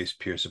responder based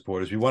peer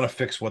support, is we want to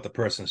fix what the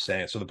person's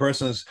saying. So the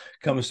person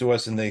comes to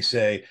us and they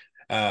say,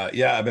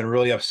 yeah, I've been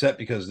really upset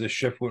because this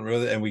shift went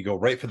really, and we go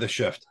right for the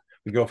shift.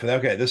 We go for that.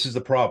 Okay, this is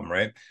the problem,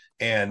 right?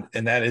 And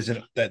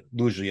that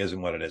usually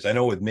isn't what it is. I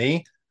know with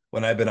me,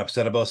 when I've been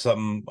upset about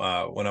something,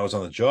 when I was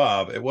on the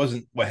job, it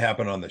wasn't what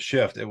happened on the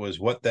shift. It was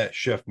what that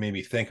shift made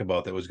me think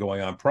about that was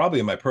going on, probably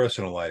in my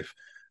personal life,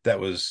 that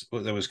was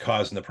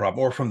causing the problem,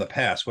 or from the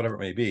past, whatever it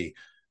may be.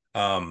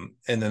 And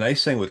the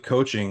nice thing with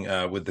coaching,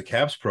 with the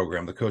CAPS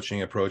program, the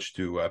coaching approach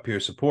to peer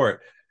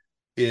support,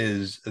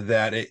 is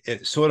that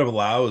it sort of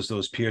allows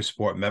those peer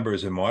support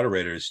members and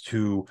moderators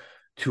to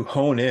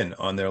hone in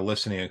on their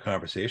listening and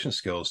conversation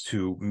skills,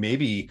 to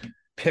maybe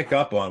pick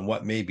up on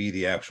what may be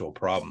the actual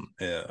problem,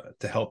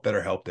 to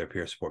better help their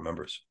peer support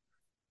members.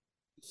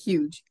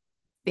 Huge.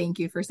 Thank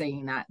you for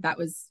saying that. That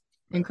was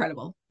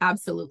incredible.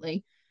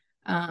 Absolutely.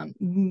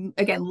 Again,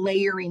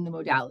 layering the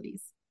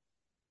modalities.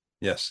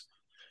 Yes.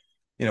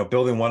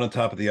 Building one on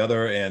top of the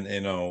other. And,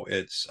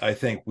 I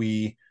think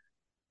we've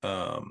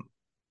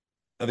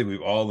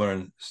all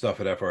learned stuff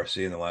at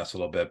FRC in the last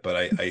little bit, but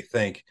I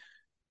think,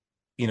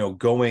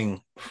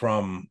 going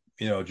from,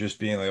 just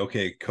being like,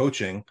 okay,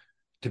 coaching,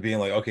 to being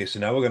like, okay, so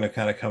now we're going to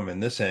kind of come in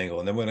this angle,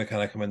 and then we're going to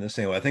kind of come in this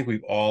angle. I think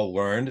we've all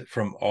learned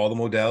from all the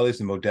modalities.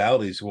 The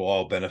modalities will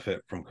all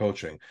benefit from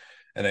coaching.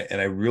 And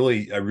I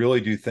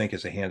really do think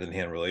it's a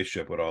hand-in-hand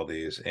relationship with all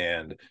these.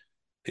 And,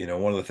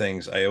 one of the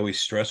things I always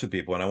stress with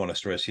people, and I want to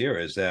stress here,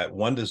 is that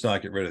one does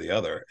not get rid of the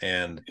other.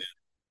 And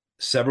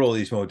several of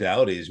these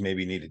modalities may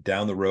be needed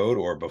down the road,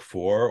 or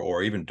before,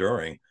 or even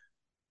during.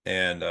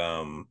 And,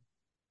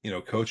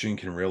 coaching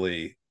can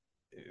really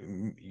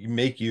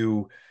make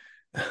you,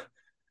 I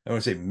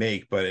wouldn't say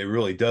make, but it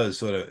really does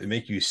sort of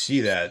make you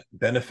see that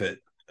benefit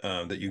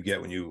that you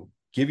get when you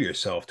give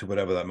yourself to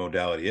whatever that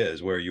modality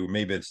is, where you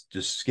maybe it's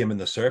just skimming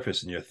the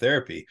surface in your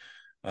therapy.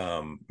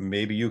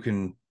 Maybe you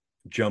can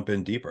jump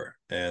in deeper,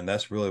 and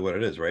that's really what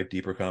it is, right?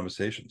 Deeper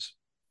conversations.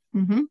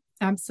 Mm-hmm.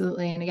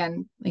 Absolutely. And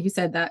again, like you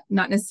said, that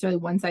not necessarily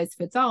one size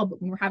fits all,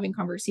 but when we're having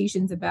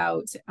conversations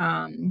about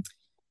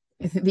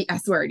the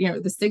S word,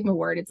 the stigma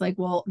word, it's like,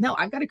 well, no,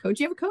 I've got a coach.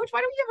 You have a coach?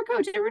 Why don't you have a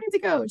coach? Everyone needs a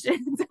coach. It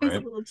sounds right.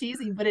 A little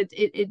cheesy, but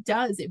it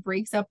does. It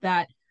breaks up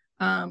that,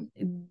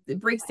 it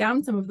breaks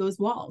down some of those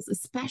walls,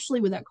 especially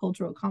with that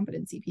cultural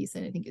competency piece.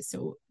 And I think is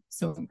so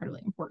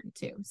incredibly important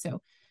too.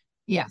 So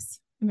yes,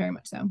 very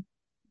much so.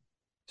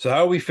 So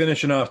how are we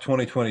finishing off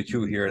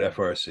 2022 here at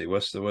FRC?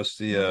 What's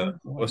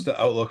the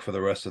outlook for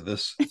the rest of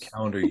this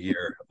calendar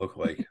year look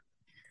like?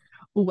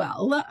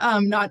 Well,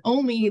 not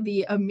only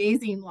the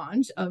amazing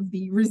launch of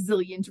the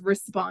Resilient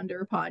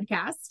Responder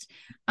podcast,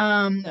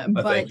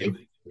 but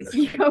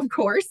of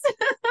course,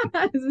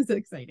 this is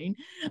exciting.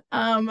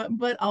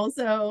 But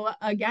also,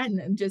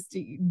 again, just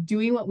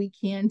doing what we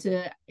can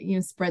to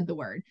spread the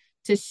word,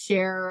 to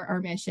share our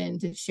mission,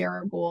 to share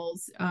our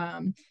goals,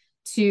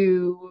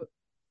 to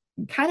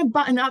kind of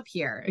button up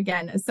here.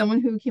 Again, as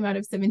someone who came out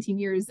of 17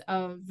 years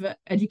of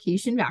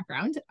education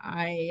background,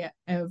 I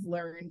have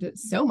learned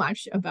so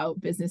much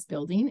about business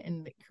building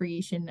and the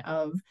creation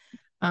of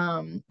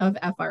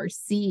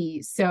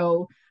FRC.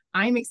 So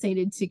I'm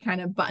excited to kind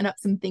of button up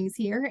some things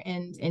here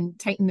and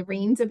tighten the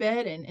reins a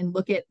bit and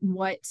look at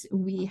what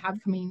we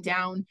have coming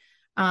down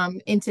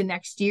into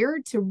next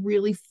year to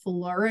really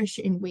flourish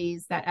in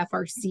ways that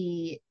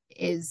FRC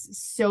is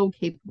so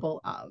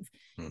capable of.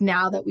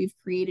 Now that we've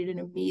created an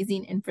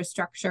amazing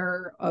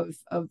infrastructure of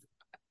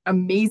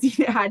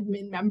amazing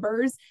admin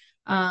members,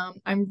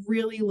 I'm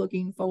really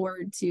looking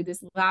forward to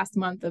this last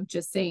month of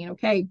just saying,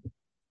 okay,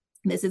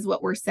 this is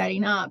what we're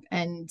setting up.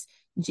 And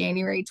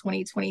January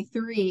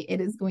 2023, it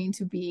is going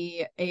to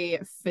be a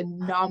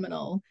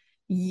phenomenal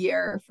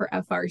year for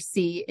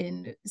FRC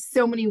in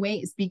so many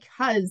ways,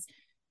 because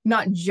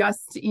not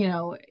just,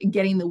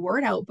 getting the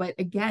word out, but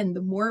again,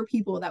 the more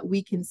people that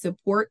we can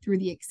support through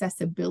the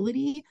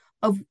accessibility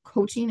of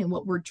coaching and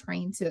what we're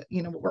trying to,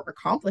 what we're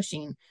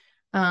accomplishing,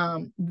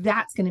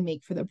 that's going to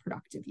make for the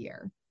productive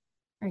year,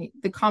 right?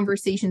 The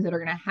conversations that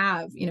are going to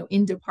have,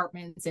 in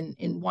departments and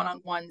in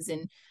one-on-ones,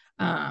 and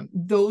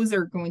those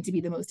are going to be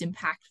the most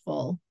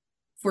impactful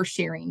for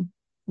sharing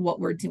what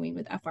we're doing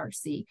with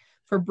FRC,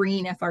 for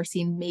bringing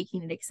FRC and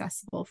making it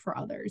accessible for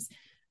others.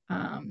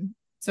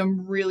 So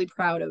I'm really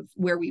proud of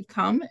where we've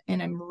come,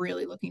 and I'm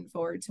really looking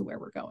forward to where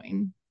we're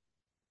going.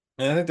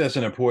 And I think that's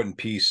an important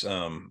piece.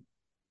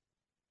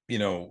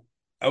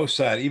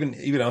 Outside,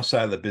 even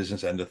outside of the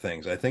business end of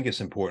things, I think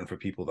it's important for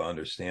people to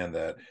understand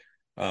that,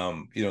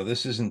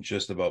 this isn't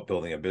just about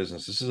building a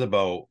business. This is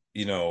about,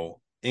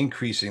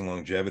 increasing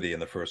longevity in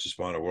the first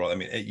responder world. I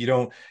mean, you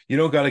don't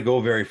got to go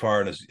very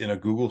far in a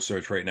Google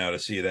search right now to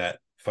see that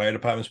fire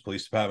departments,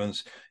 police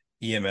departments,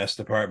 EMS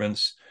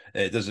departments,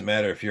 it doesn't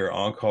matter if you're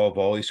on-call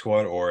volley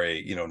squad or a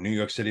New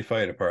York City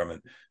Fire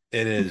Department.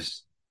 It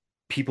is,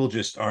 people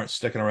just aren't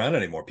sticking around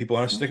anymore. People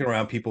aren't sticking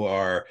around.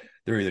 They're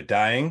either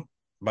dying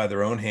by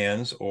their own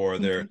hands, or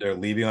they're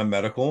leaving on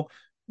medical.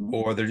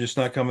 or they're just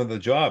not coming to the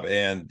job.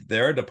 And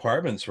there are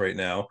departments right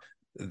now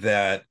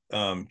that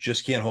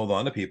just can't hold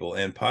on to people.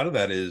 And part of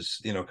that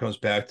is, comes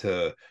back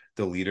to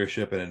the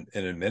leadership and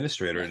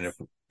administrator. And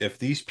Yes. if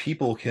these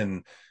people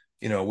can,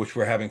 which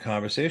we're having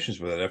conversations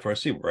with at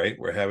FRC, right?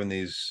 We're having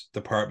these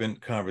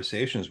department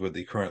conversations with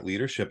the current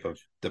leadership of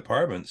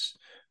departments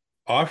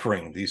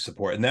offering these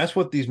support, and that's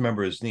what these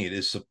members need,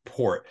 is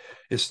support.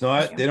 It's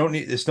not, they don't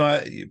need, it's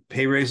not,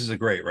 pay raises are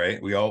great,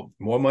 right?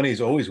 More money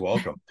is always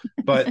welcome,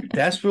 but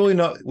that's really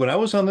not, when I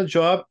was on the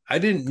job, I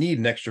didn't need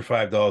an extra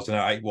 $5 an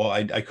hour.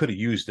 I could have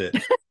used it,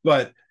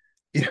 but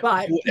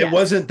But it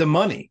wasn't the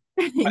money.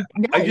 no.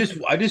 I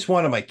just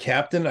wanted my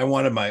captain, I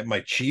wanted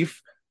my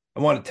chief, I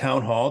wanted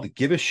town hall to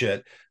give a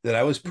shit that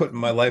I was putting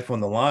my life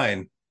on the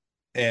line,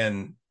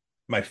 and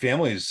my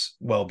family's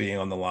well-being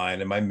on the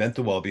line, and my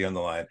mental well-being on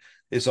the line.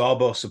 It's all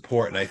about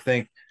support. And I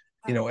think,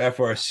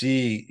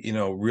 FRC,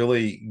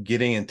 really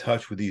getting in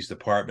touch with these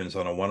departments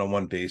on a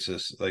one-on-one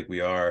basis like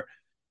we are,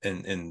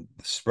 and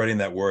spreading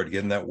that word,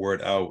 getting that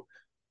word out,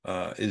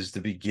 is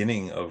the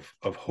beginning of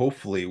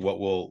hopefully what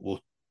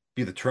will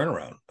be the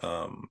turnaround.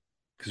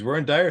 Because we're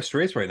in dire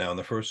straits right now in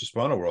the first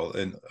responder world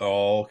in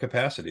all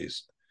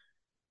capacities.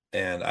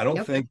 And I don't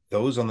Yep. think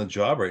those on the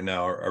job right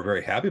now are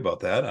very happy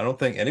about that. I don't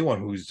think anyone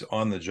who's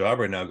on the job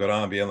right now got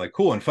on being like,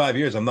 cool, in 5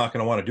 years, I'm not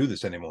going to want to do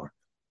this anymore.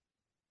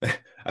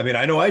 I mean,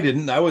 I know I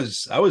didn't. I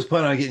was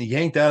planning on getting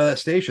yanked out of that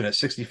station at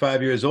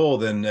 65 years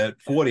old, and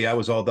at 40, I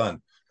was all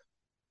done.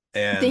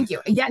 And Thank you.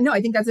 Yeah, no,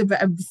 I think that's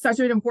such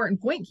an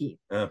important point, Keith.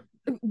 yeah.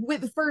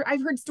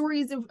 I've heard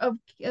stories of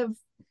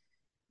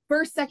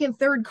first, second,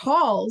 third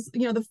calls.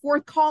 The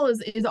fourth call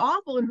is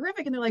awful and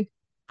horrific, and they're like,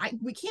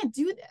 we can't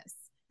do this.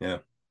 Yeah.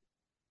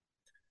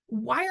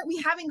 Why aren't we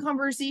having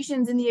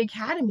conversations in the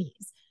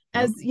academies?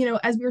 As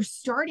as we're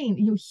starting,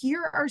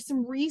 here are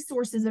some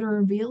resources that are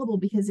available,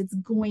 because it's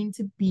going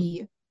to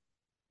be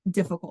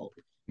difficult.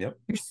 Yep.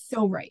 You're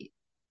so right.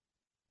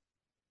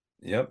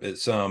 Yep.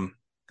 It's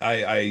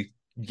I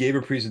gave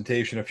a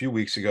presentation a few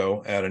weeks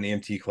ago at an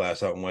EMT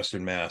class out in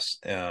Western Mass,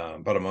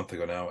 about a month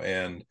ago now,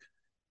 and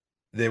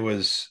there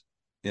was,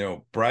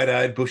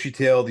 bright-eyed,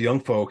 bushy-tailed young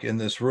folk in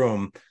this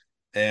room.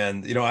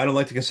 And I don't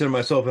like to consider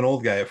myself an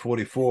old guy at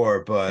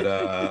 44, but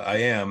I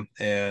am.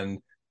 And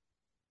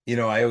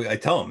I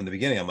tell them in the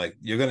beginning, I'm like,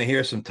 you're going to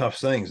hear some tough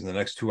things in the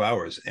next 2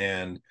 hours,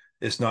 and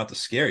it's not to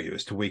scare you,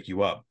 it's to wake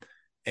you up.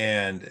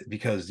 And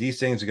because these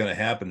things are going to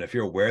happen, if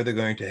you're aware they're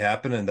going to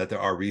happen, and that there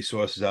are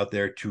resources out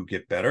there to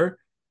get better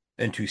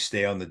and to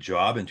stay on the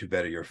job and to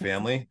better your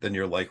family, then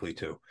you're likely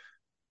to.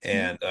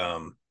 And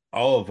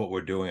all of what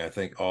we're doing, I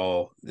think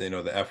the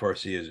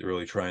FRC is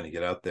really trying to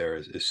get out there,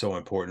 is so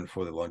important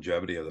for the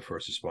longevity of the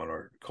first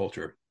responder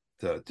culture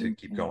to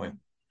keep going.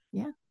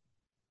 Yeah.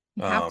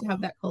 We have to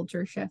have that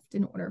culture shift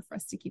in order for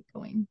us to keep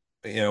going.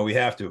 We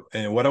have to.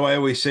 And what do I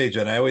always say,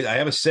 Jen? I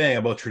have a saying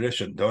about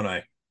tradition, don't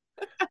I?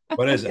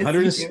 What is it?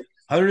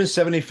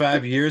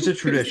 175 years of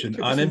tradition,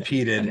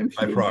 unimpeded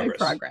by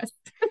progress.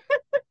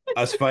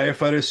 Us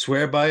firefighters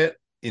swear by it.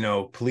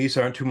 Police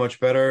aren't too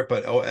much better,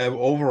 but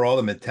overall,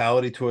 the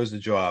mentality towards the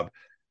job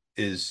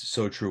is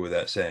so true with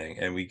that saying,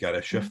 and we got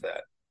to shift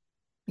that.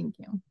 Thank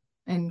you.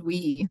 And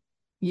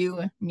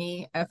you,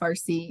 me,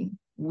 FRC,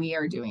 we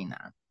are doing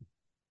that.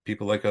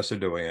 People like us are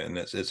doing it, and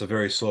it's a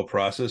very slow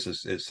process.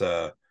 It's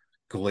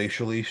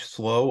glacially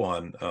slow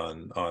on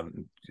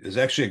there's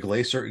actually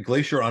a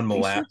glacier on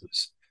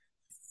molasses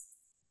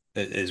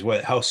is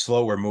how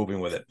slow we're moving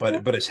with it,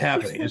 but it's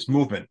happening. It's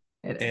movement.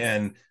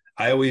 And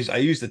I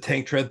use the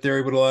tank tread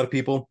theory with a lot of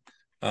people,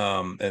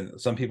 and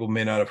some people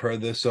may not have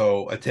heard this.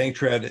 So a tank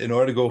tread, in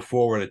order to go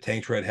forward, a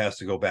tank tread has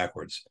to go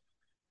backwards.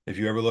 If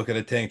you ever look at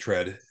a tank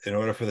tread, in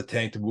order for the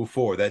tank to move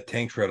forward, that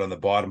tank tread on the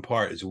bottom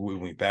part is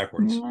moving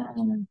backwards.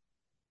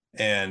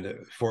 And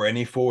for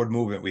any forward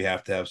movement, we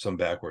have to have some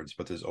backwards,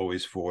 but there's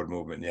always forward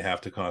movement. You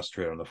have to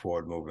concentrate on the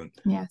forward movement.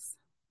 Yes.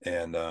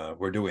 And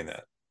we're doing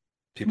that.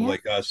 People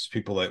like us,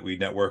 people that we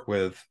network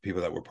with,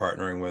 people that we're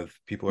partnering with,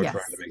 people are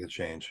trying to make a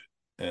change.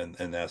 And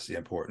that's the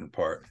important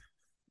part.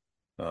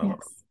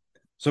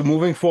 So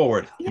moving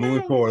forward,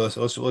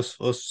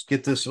 let's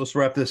get this, let's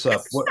wrap this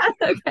up.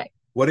 Okay.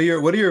 What are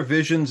your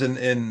visions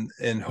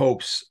and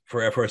hopes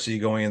for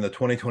FRC going into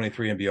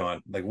 2023 and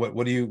beyond? Like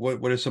what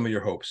are some of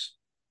your hopes?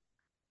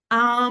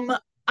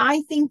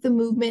 I think the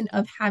movement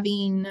of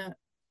having,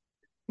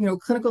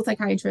 clinical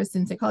psychiatrists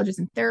and psychologists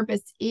and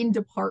therapists in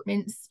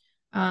departments.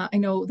 I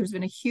know there's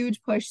been a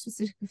huge push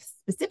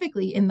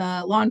specifically in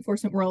the law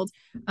enforcement world,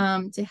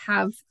 to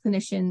have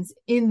clinicians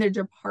in their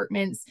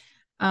departments,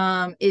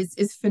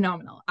 is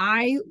phenomenal.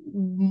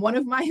 One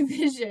of my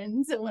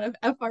visions, one of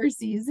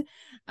FRC's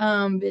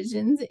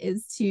visions,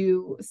 is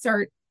to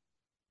start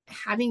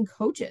having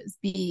coaches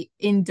be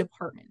in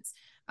departments.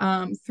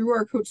 Through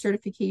our coach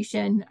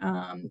certification,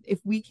 if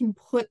we can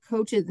put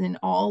coaches in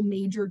all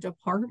major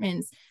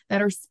departments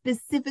that are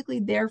specifically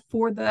there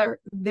for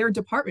their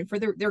department, for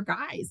their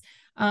guys,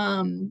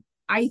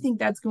 I think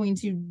that's going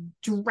to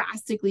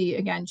drastically,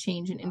 again,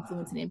 change and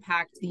influence and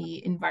impact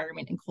the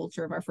environment and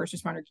culture of our first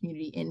responder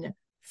community in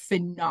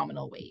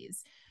phenomenal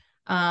ways.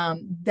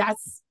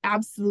 That's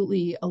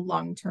absolutely a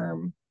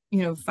long-term,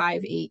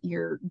 5-8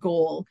 year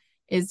goal,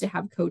 is to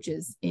have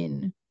coaches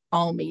in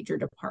all major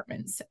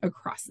departments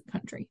across the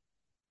country.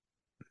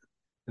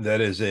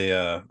 That is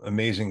a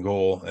amazing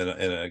goal and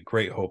a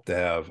great hope to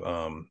have.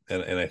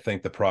 And I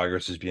think the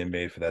progress is being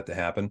made for that to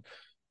happen.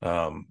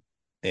 And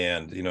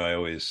I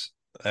always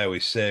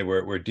say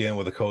we're dealing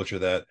with a culture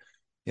that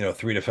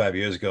 3 to 5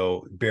 years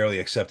ago barely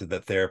accepted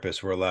that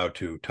therapists were allowed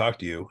to talk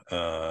to you.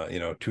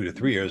 2 to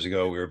 3 years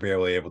ago we were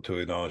barely able to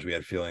acknowledge we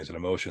had feelings and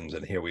emotions,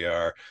 and here we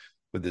are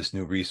with this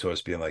new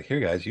resource being like, here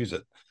guys, use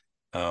it.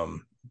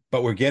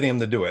 But we're getting them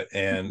to do it,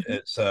 and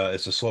it's a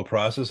slow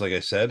process. Like I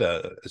said,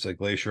 it's a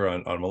glacier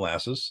on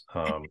molasses,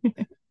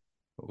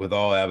 with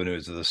all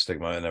avenues of the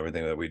stigma and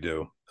everything that we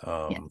do.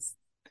 Yes.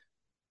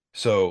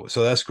 So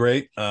that's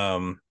great.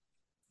 I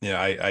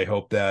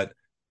hope that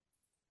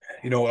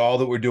all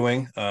that we're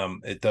doing,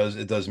 it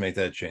does make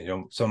that change.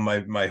 Some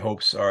of my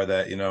hopes are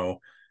that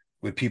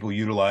with people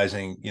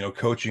utilizing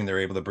coaching, they're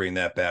able to bring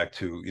that back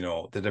to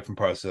the different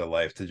parts of their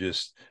life, to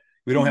just,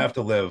 we don't have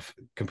to live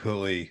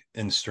completely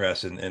in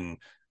stress and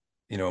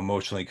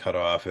emotionally cut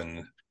off,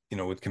 and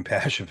with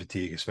compassion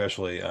fatigue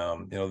especially. A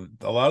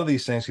lot of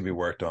these things can be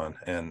worked on,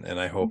 and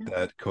I hope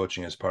that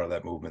coaching is part of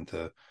that movement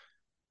to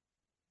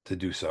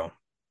do so.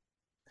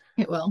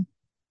 It will.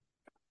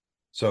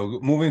 So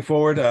moving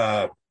forward,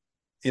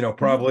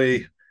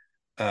 probably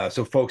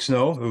so folks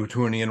know who are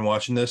tuning in and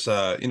watching this,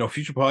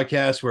 future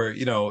podcasts where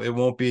it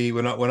won't be,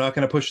 we're not going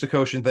to push the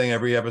coaching thing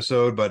every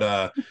episode,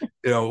 but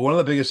one of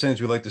the biggest things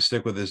we like to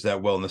stick with is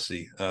that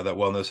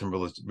wellness and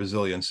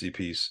resiliency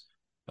piece,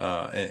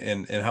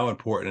 and how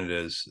important it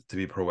is to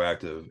be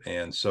proactive.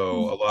 And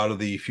so a lot of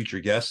the future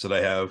guests that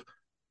I have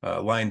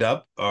lined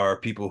up are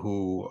people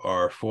who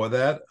are for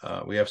that.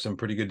 We have some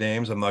pretty good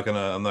names. I'm not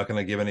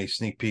gonna give any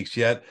sneak peeks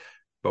yet,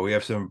 but we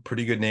have some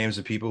pretty good names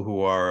of people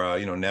who are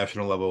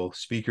national level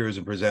speakers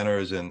and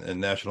presenters, and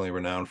nationally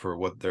renowned for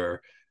what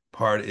their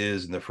part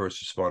is in the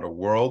first responder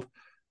world.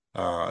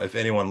 If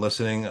anyone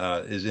listening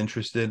is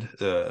interested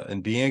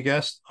in being a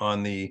guest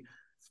on the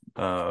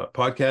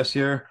podcast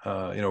here,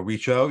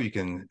 reach out. You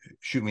can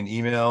shoot me an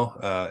email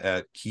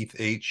at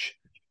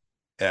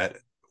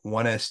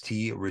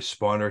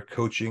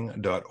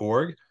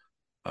keithh@1strespondercoaching.org,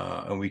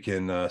 and we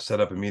can set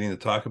up a meeting to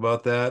talk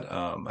about that.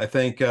 I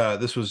think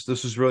this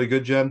was really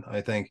good, Jen.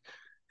 I think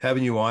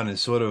having you on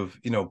is sort of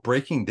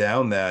breaking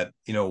down that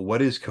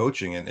what is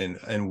coaching,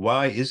 and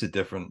why is it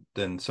different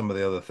than some of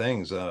the other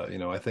things,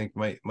 I think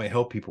might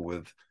help people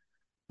with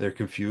their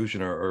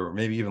confusion or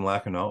maybe even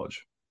lack of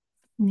knowledge.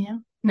 Yeah,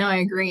 no, I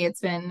agree. It's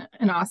been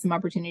an awesome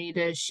opportunity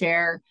to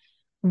share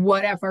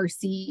what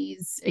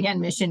FRC's, again,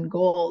 mission,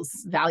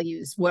 goals,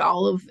 values, what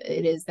all of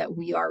it is that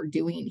we are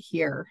doing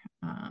here.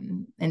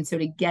 And so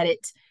to get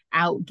it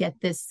out,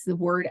 get the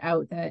word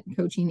out that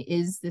coaching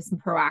is this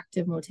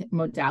proactive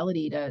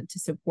modality to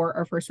support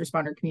our first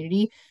responder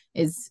community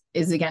is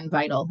again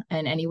vital.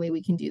 And any way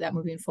we can do that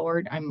moving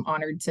forward, I'm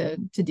honored to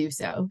do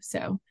so.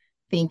 So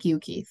thank you,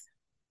 Keith.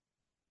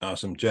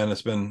 Awesome, Jen.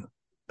 It's been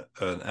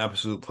an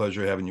absolute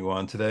pleasure having you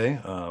on today.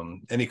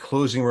 Any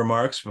closing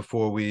remarks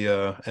before we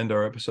end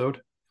our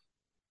episode?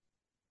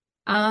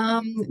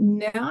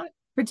 Not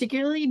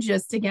particularly.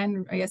 Just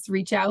again, I guess,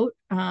 reach out.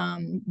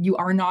 You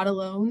are not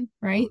alone,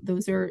 right?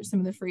 Those are some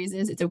of the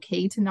phrases. It's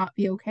okay to not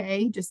be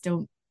okay. Just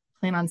don't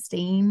plan on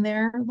staying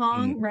there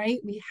long, right?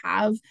 We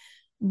have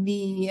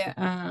you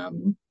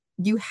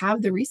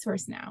have the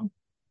resource now.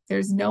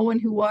 There's no one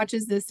who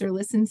watches this or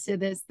listens to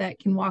this that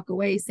can walk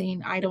away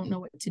saying, I don't know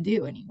what to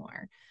do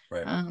anymore.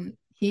 Right.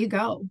 Here you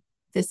go.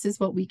 This is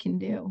what we can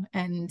do.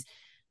 And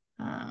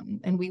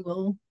we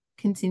will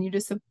continue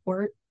to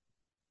support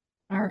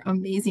our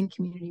amazing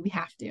community. We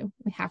have to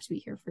be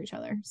here for each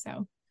other.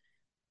 So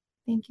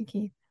thank you,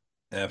 Keith.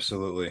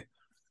 Absolutely.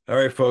 All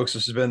right, folks,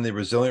 this has been the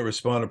Resilient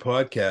Responder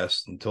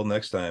podcast. Until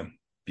next time,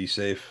 be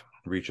safe,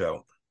 reach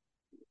out.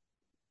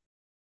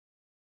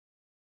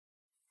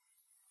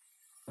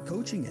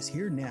 Coaching is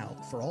here now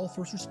for all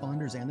first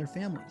responders and their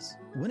families.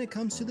 When it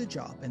comes to the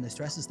job and the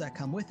stresses that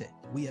come with it,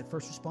 we at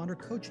First Responder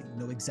Coaching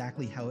know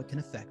exactly how it can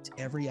affect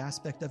every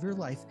aspect of your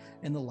life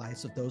and the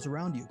lives of those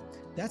around you.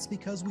 That's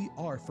because we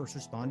are first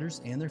responders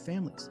and their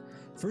families.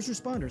 First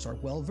responders are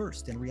well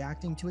versed in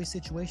reacting to a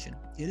situation.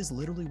 It is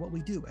literally what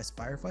we do as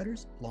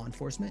firefighters, law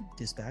enforcement,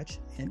 dispatch,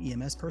 and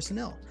EMS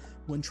personnel.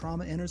 When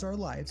trauma enters our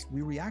lives,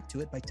 we react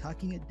to it by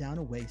tucking it down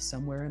away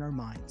somewhere in our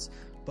minds.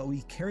 But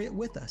we carry it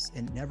with us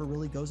and it never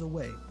really goes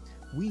away.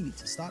 We need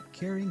to stop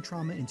carrying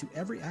trauma into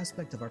every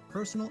aspect of our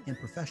personal and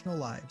professional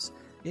lives.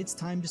 It's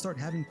time to start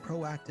having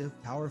proactive,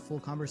 powerful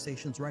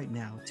conversations right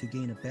now to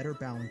gain a better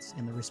balance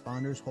in the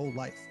responder's whole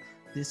life.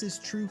 This is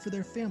true for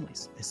their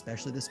families,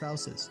 especially the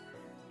spouses.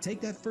 Take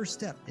that first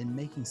step in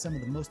making some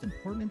of the most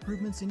important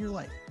improvements in your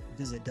life.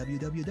 Visit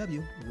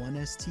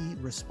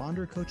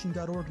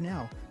www.1strespondercoaching.org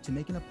now to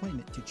make an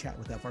appointment to chat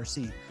with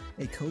FRC.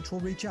 A coach will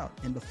reach out,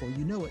 and before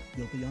you know it,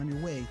 you'll be on your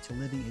way to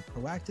living a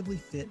proactively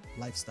fit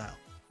lifestyle.